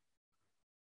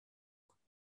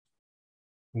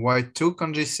 White took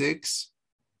on g6.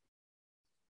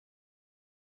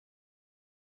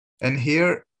 And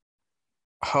here,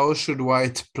 how should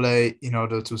white play in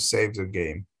order to save the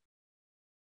game?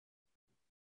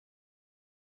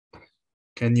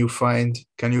 Can you find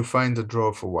the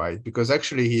draw for white? Because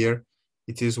actually here,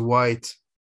 it is white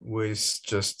with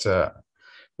just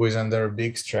with under a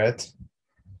big threat.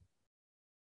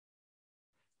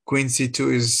 Queen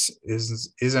c2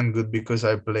 isn't good because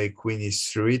I play queen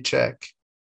e3 check.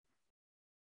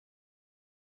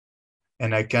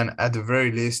 And I can at the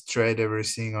very least trade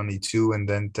everything on e2 and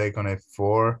then take on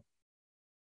f4.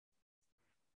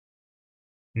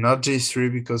 Not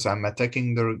g3 because I'm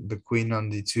attacking the queen on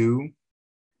d2.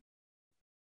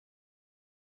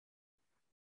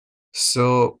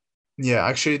 So yeah,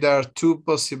 actually there are two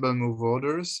possible move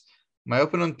orders. My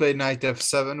opponent played knight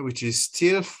f7, which is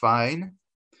still fine.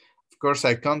 Of course,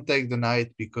 I can't take the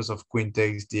knight because of queen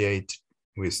takes d8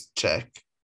 with check.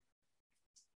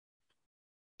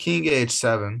 King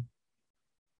h7.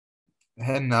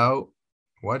 And now,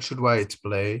 what should white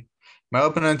play? My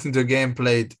opponent in the game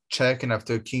played check, and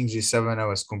after king g7, I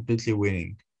was completely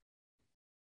winning.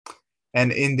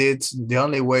 And indeed, the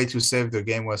only way to save the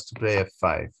game was to play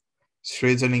f5.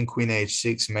 Threatening queen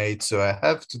h6 mate, so I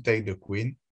have to take the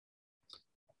queen.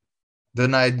 The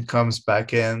knight comes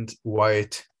back and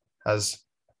white has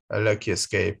a lucky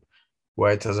escape.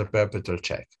 White has a perpetual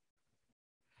check.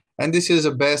 And this is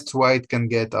the best white can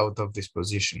get out of this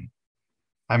position.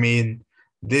 I mean,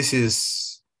 this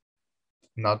is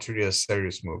not really a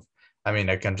serious move. I mean,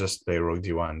 I can just play rook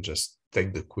d1, just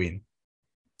take the queen.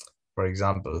 For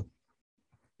example,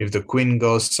 if the queen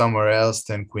goes somewhere else,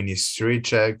 then queen e3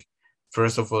 check.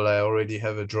 First of all, I already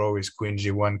have a draw with queen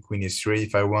g1, queen e3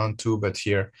 if I want to, but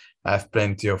here I have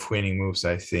plenty of winning moves,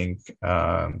 I think.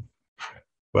 Well,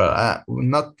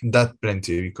 not that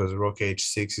plenty because rook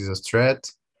h6 is a threat.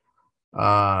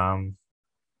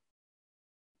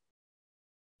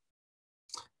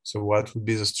 So what would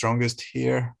be the strongest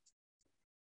here?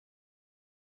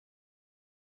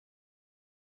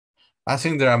 I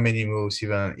think there are many moves,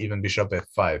 even bishop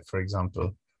f5, for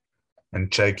example,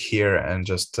 and check here, and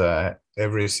just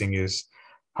everything is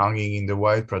hanging in the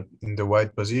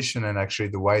white position, and actually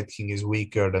the white king is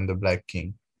weaker than the black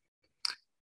king.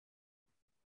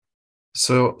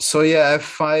 So yeah,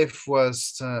 f5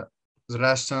 was the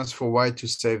last chance for white to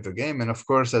save the game, and of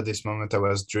course at this moment I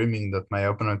was dreaming that my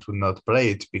opponent would not play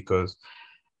it because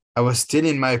I was still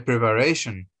in my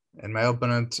preparation, and my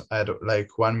opponent had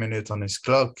like 1 minute on his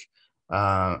clock.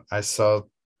 I thought,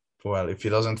 well, if he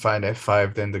doesn't find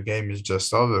f5, then the game is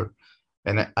just over.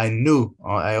 And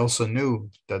I also knew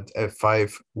that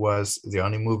f5 was the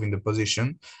only move in the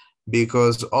position,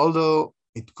 because although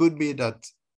it could be that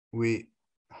we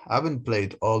haven't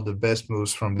played all the best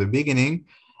moves from the beginning,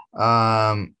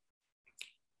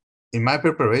 in my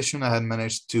preparation, I had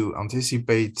managed to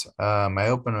anticipate my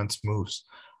opponent's moves,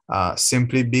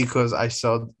 simply because I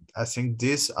think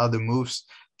these are the moves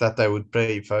that I would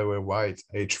play if I were white: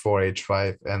 h4,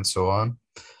 h5, and so on.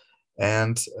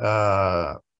 And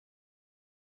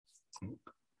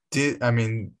I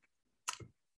mean,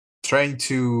 trying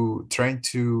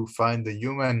to find the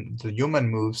human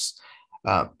moves,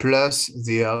 plus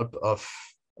the help of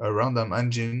a random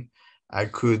engine, I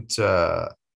could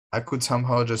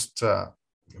somehow just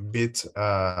beat.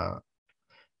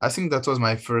 I think that was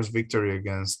my first victory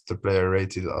against the player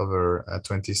rated over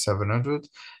 2700.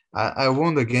 I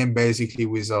won the game basically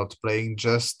without playing,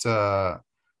 just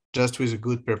with a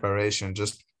good preparation,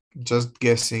 just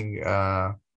guessing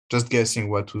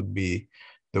what would be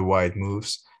the white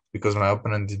moves, because my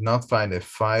opponent did not find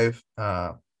f5.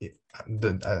 I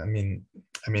mean,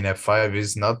 f5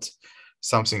 is not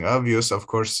something obvious. Of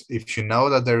course, if you know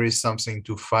that there is something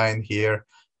to find here,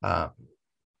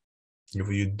 if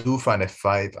you do find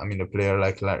f5, I mean, a player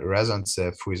like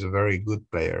Razantsev, who is a very good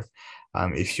player,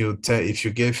 if you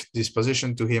give this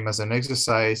position to him as an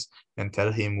exercise and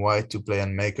tell him white to play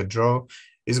and make a draw,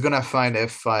 he's gonna find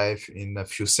f5 in a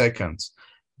few seconds.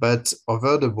 But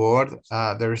over the board,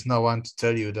 there is no one to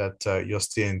tell you that you're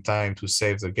still in time to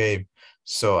save the game.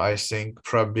 So I think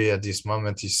probably at this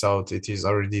moment he thought it is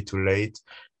already too late.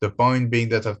 The point being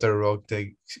that after rook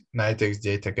knight takes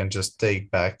d8, I can just take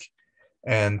back.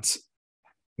 And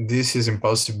this is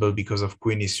impossible because of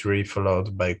queen e3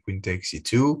 followed by queen takes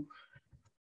e2.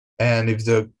 And if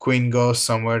the queen goes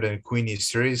somewhere, then queen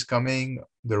e3 is coming.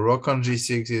 The rook on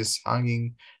g6 is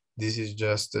hanging. This is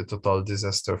just a total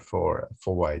disaster for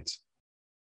white.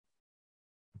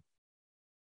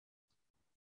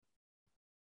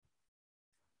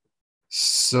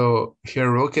 So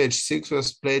here rook h6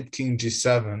 was played, king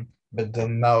g7, but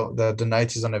then now that the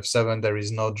knight is on f7, there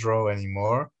is no draw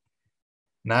anymore.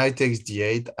 Knight takes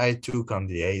d8, I took on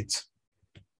d8.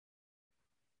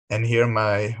 And here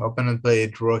my opponent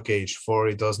played rook h4.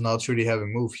 He does not really have a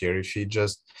move here. If he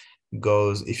just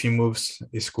goes, if he moves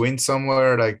his queen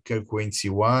somewhere, like queen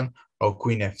c1 or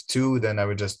queen f2, then I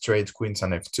would just trade queens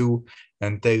on f2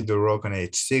 and take the rook on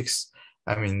h6.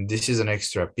 I mean, this is an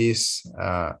extra piece,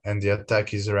 and the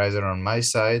attack is rather on my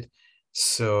side.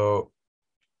 So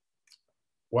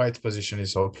white position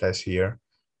is hopeless here.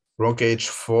 Rook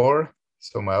h4.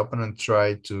 So my opponent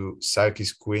tried to sack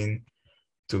his queen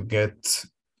to get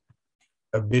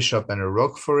a bishop and a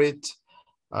rook for it.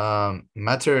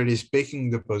 Materially speaking,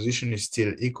 the position is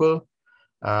still equal.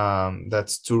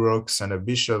 That's 2 rooks and a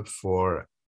bishop for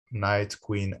knight,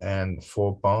 queen, and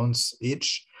 4 pawns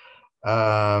each.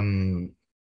 But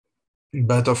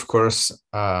of course,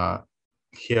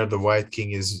 here the white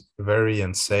king is very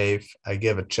unsafe. I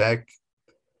gave a check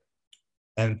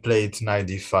and played knight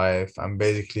d5. I'm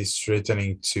basically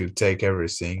threatening to take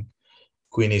everything.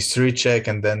 Queen e3 check,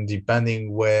 and then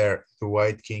depending where the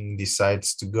white king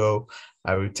decides to go,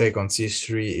 I will take on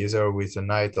c3 either with the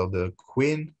knight or the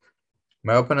queen.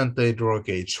 My opponent played rook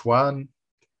h1.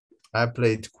 I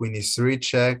played queen e3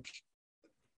 check,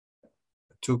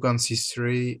 took on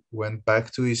c3, went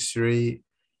back to e3,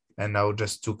 and now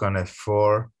just took on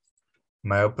f4.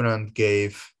 My opponent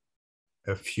gave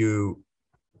a few,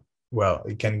 well,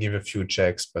 he can give a few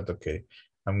checks, but okay.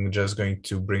 I'm just going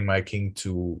to bring my king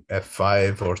to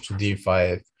f5 or to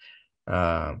d5.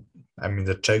 I mean,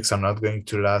 the checks are not going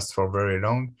to last for very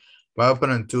long. My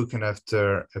opponent took, and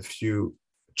after a few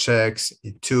checks,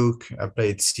 he took. I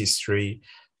played c3,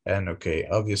 and okay,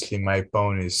 obviously my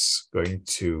pawn is going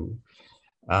to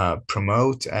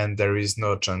promote, and there is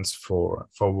no chance for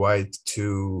white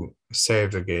to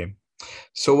save the game.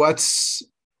 So what's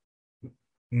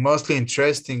mostly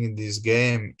interesting in this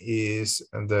game is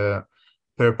the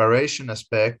preparation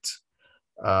aspect.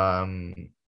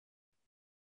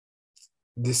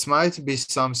 This might be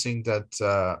something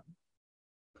that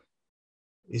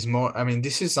is more, I mean,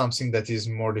 this is something that is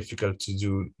more difficult to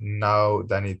do now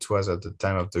than it was at the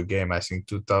time of the game. I think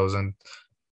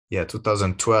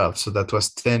 2012. So that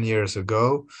was 10 years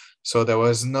ago. So there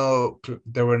were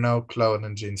no cloud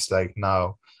engines like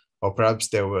now, or perhaps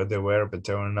there were, but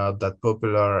they were not that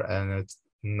popular. And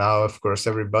now, of course,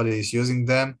 everybody is using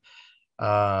them.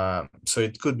 So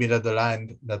it could be that the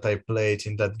line that I played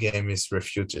in that game is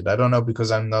refuted. I don't know,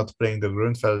 because I'm not playing the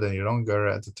Grunfeld any longer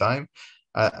at the time,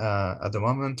 at the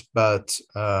moment, but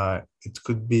it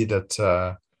could be that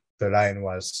the line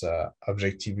was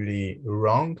objectively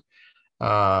wrong.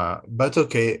 But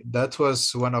okay, that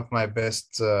was one of my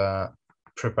best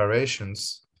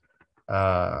preparations,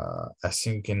 I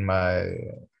think, in my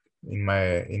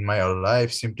whole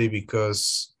life, simply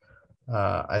because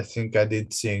I think I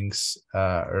did things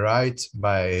right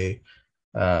by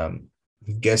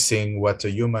guessing what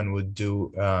a human would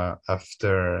do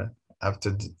after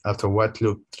what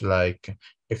looked like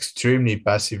extremely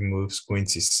passive moves: Queen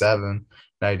C7,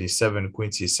 Knight E7, Queen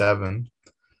C7.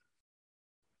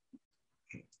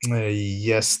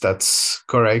 Yes, that's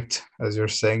correct. As you're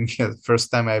saying, the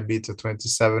first time I beat a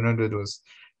 2700 was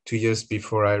 2 years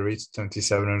before I reached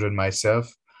 2700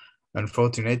 myself.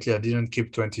 Unfortunately, I didn't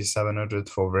keep 2700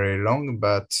 for very long,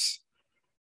 but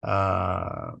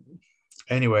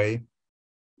anyway,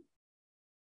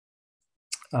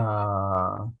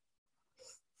 well,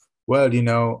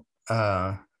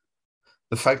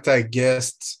 the fact I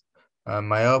guessed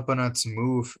my opponent's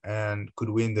move and could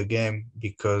win the game,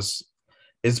 because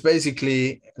it's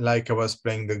basically like I was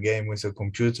playing the game with a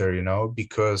computer,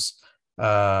 because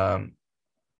I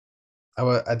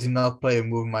did not play a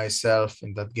move myself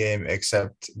in that game,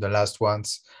 except the last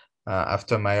ones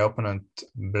after my opponent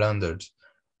blundered.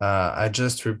 I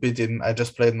just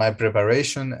played my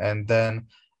preparation, and then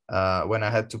when I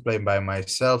had to play by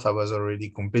myself, I was already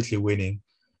completely winning.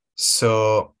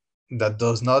 So that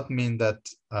does not mean that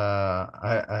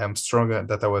I am stronger,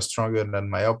 that I was stronger than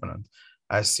my opponent.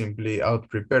 I simply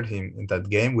out-prepared him in that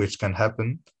game, which can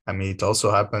happen. I mean, it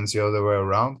also happens the other way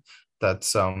around, that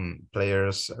some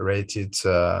players rated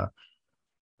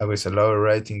with a lower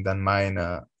rating than mine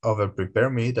over-prepare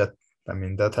me. That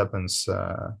happens.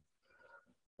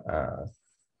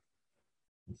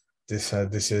 This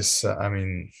is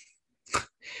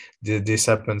this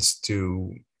happens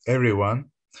to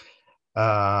everyone.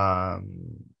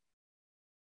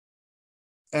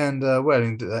 And well,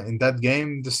 in that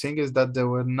game, the thing is that there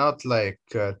were not like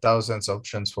thousands of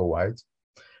options for white.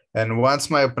 And once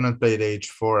my opponent played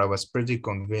h4, I was pretty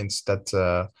convinced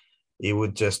that he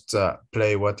would just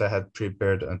play what I had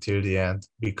prepared until the end,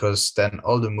 because then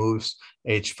all the moves,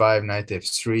 h5, knight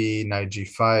f3, knight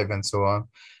g5, and so on,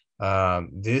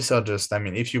 these are just,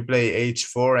 if you play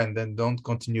h4 and then don't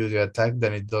continue the attack,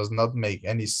 then it does not make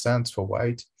any sense for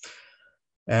white.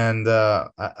 And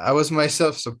I was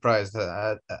myself surprised.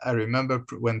 I remember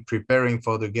when preparing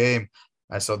for the game,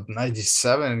 I thought knight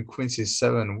d7 and queen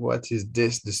c7. What is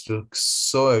this? This looks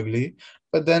so ugly.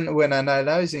 But then when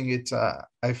analyzing it,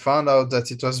 I found out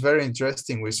that it was very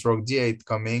interesting with rook d8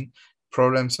 coming,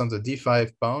 problems on the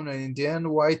d5 pawn. And in the end,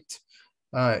 white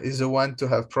is the one to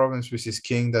have problems with his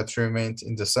king that remained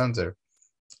in the center.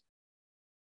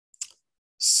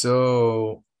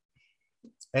 So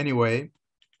anyway,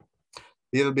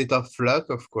 little bit of luck,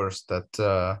 of course,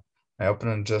 that my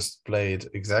opponent just played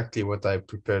exactly what I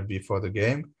prepared before the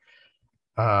game.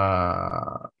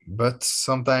 But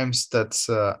sometimes that's,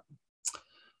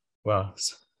 well,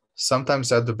 sometimes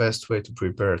that's the best way to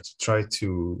prepare, to try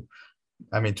to,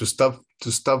 to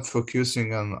stop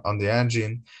focusing on the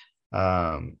engine.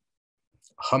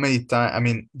 How many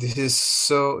times, this is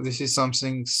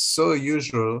something so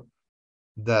usual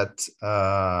that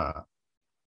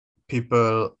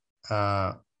people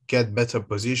get better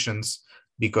positions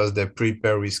because they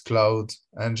prepare with cloud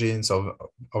engines or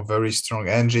very strong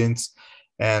engines,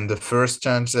 and the first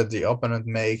chance that the opponent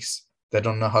makes, they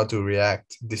don't know how to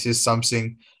react. This is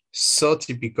something so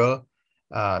typical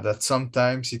that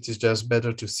sometimes it is just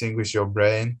better to think with your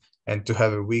brain and to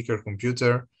have a weaker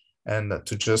computer and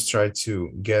to just try to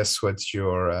guess what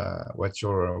your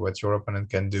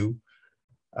opponent can do.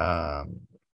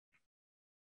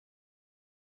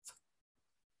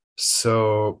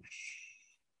 So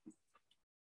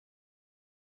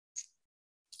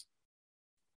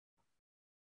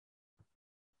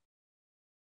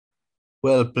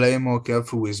well, play more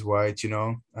careful with white,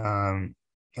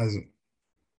 as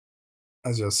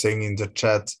you're saying in the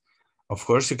chat. Of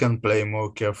course, you can play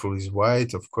more careful with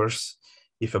white. Of course,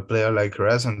 if a player like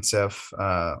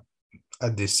Razantsev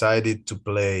had decided to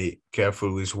play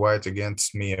careful with white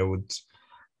against me,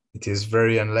 it is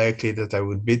very unlikely that I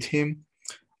would beat him,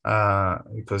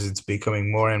 because it's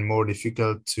becoming more and more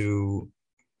difficult to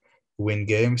win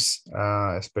games,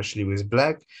 especially with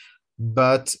black.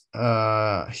 But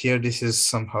here, this is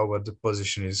somehow what the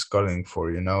position is calling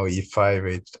for,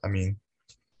 e5,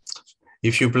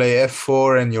 if you play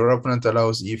f4 and your opponent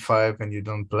allows e5 and you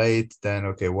don't play it, then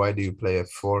okay, why do you play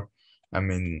f4?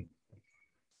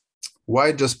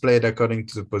 white just played according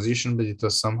to the position, but it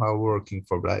was somehow working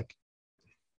for black.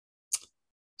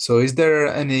 So is there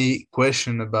any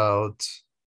question about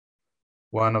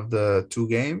one of the two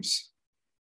games?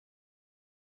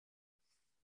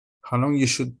 How long you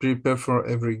should prepare for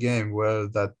every game? Well,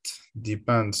 that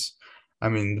depends. I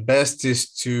mean, the best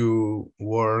is to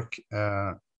work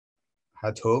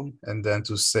at home and then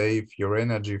to save your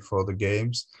energy for the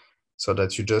games so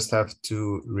that you just have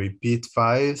to repeat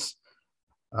files.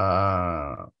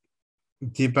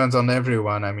 Depends on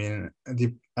everyone. I mean,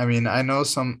 I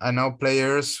know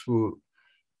players who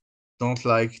don't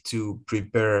like to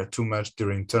prepare too much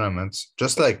during tournaments,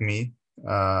 just like me.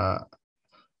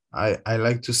 I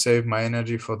like to save my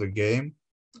energy for the game.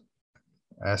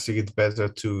 I think it's better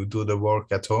to do the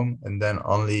work at home and then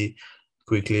only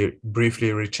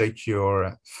briefly recheck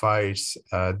your files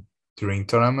during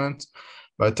tournaments.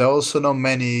 But I also know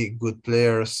many good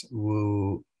players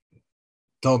who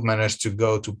don't manage to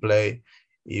go to play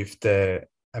if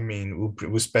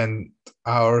who spend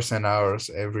hours and hours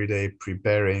every day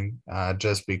preparing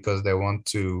just because they want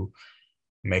to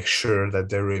make sure that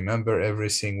they remember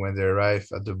everything when they arrive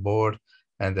at the board,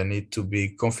 and they need to be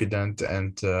confident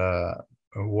and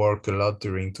work a lot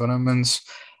during tournaments.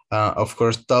 Of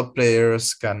course, top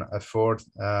players can afford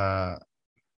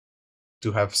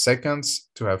to have seconds,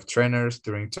 to have trainers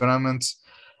during tournaments.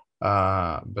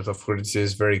 But of course, this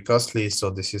is very costly. So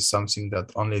this is something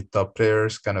that only top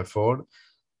players can afford.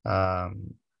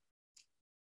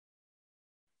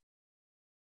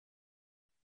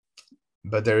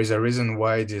 But there is a reason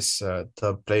why these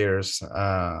top players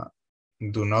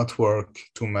do not work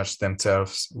too much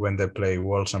themselves when they play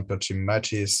World Championship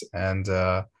matches and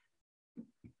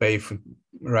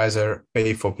rather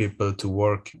pay for people to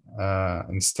work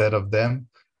instead of them,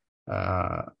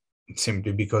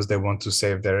 simply because they want to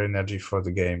save their energy for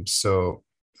the game. So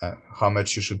how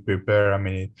much you should prepare, I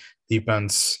mean, it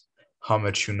depends how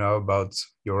much you know about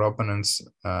your opponents.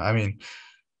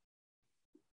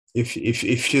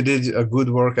 If you did a good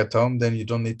work at home, then you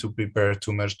don't need to prepare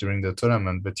too much during the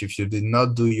tournament. But if you did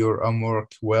not do your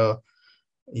homework well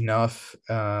enough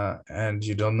and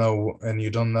you don't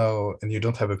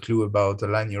have a clue about the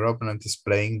line your opponent is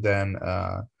playing, then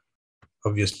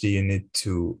obviously you need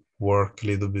to work a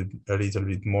little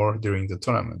bit more during the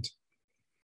tournament.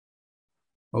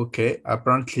 Okay,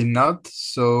 apparently not.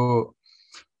 So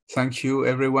thank you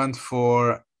everyone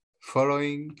for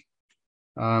following.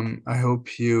 I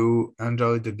hope you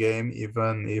enjoyed the game,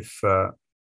 even if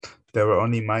they were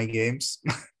only my games.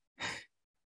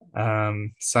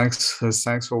 Thanks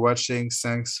for watching.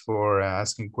 Thanks for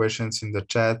asking questions in the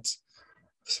chat.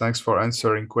 Thanks for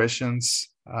answering questions.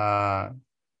 I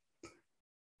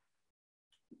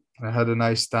had a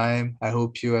nice time. I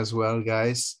hope you as well,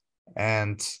 guys.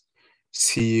 And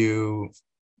see you,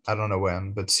 I don't know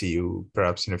when, but see you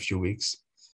perhaps in a few weeks.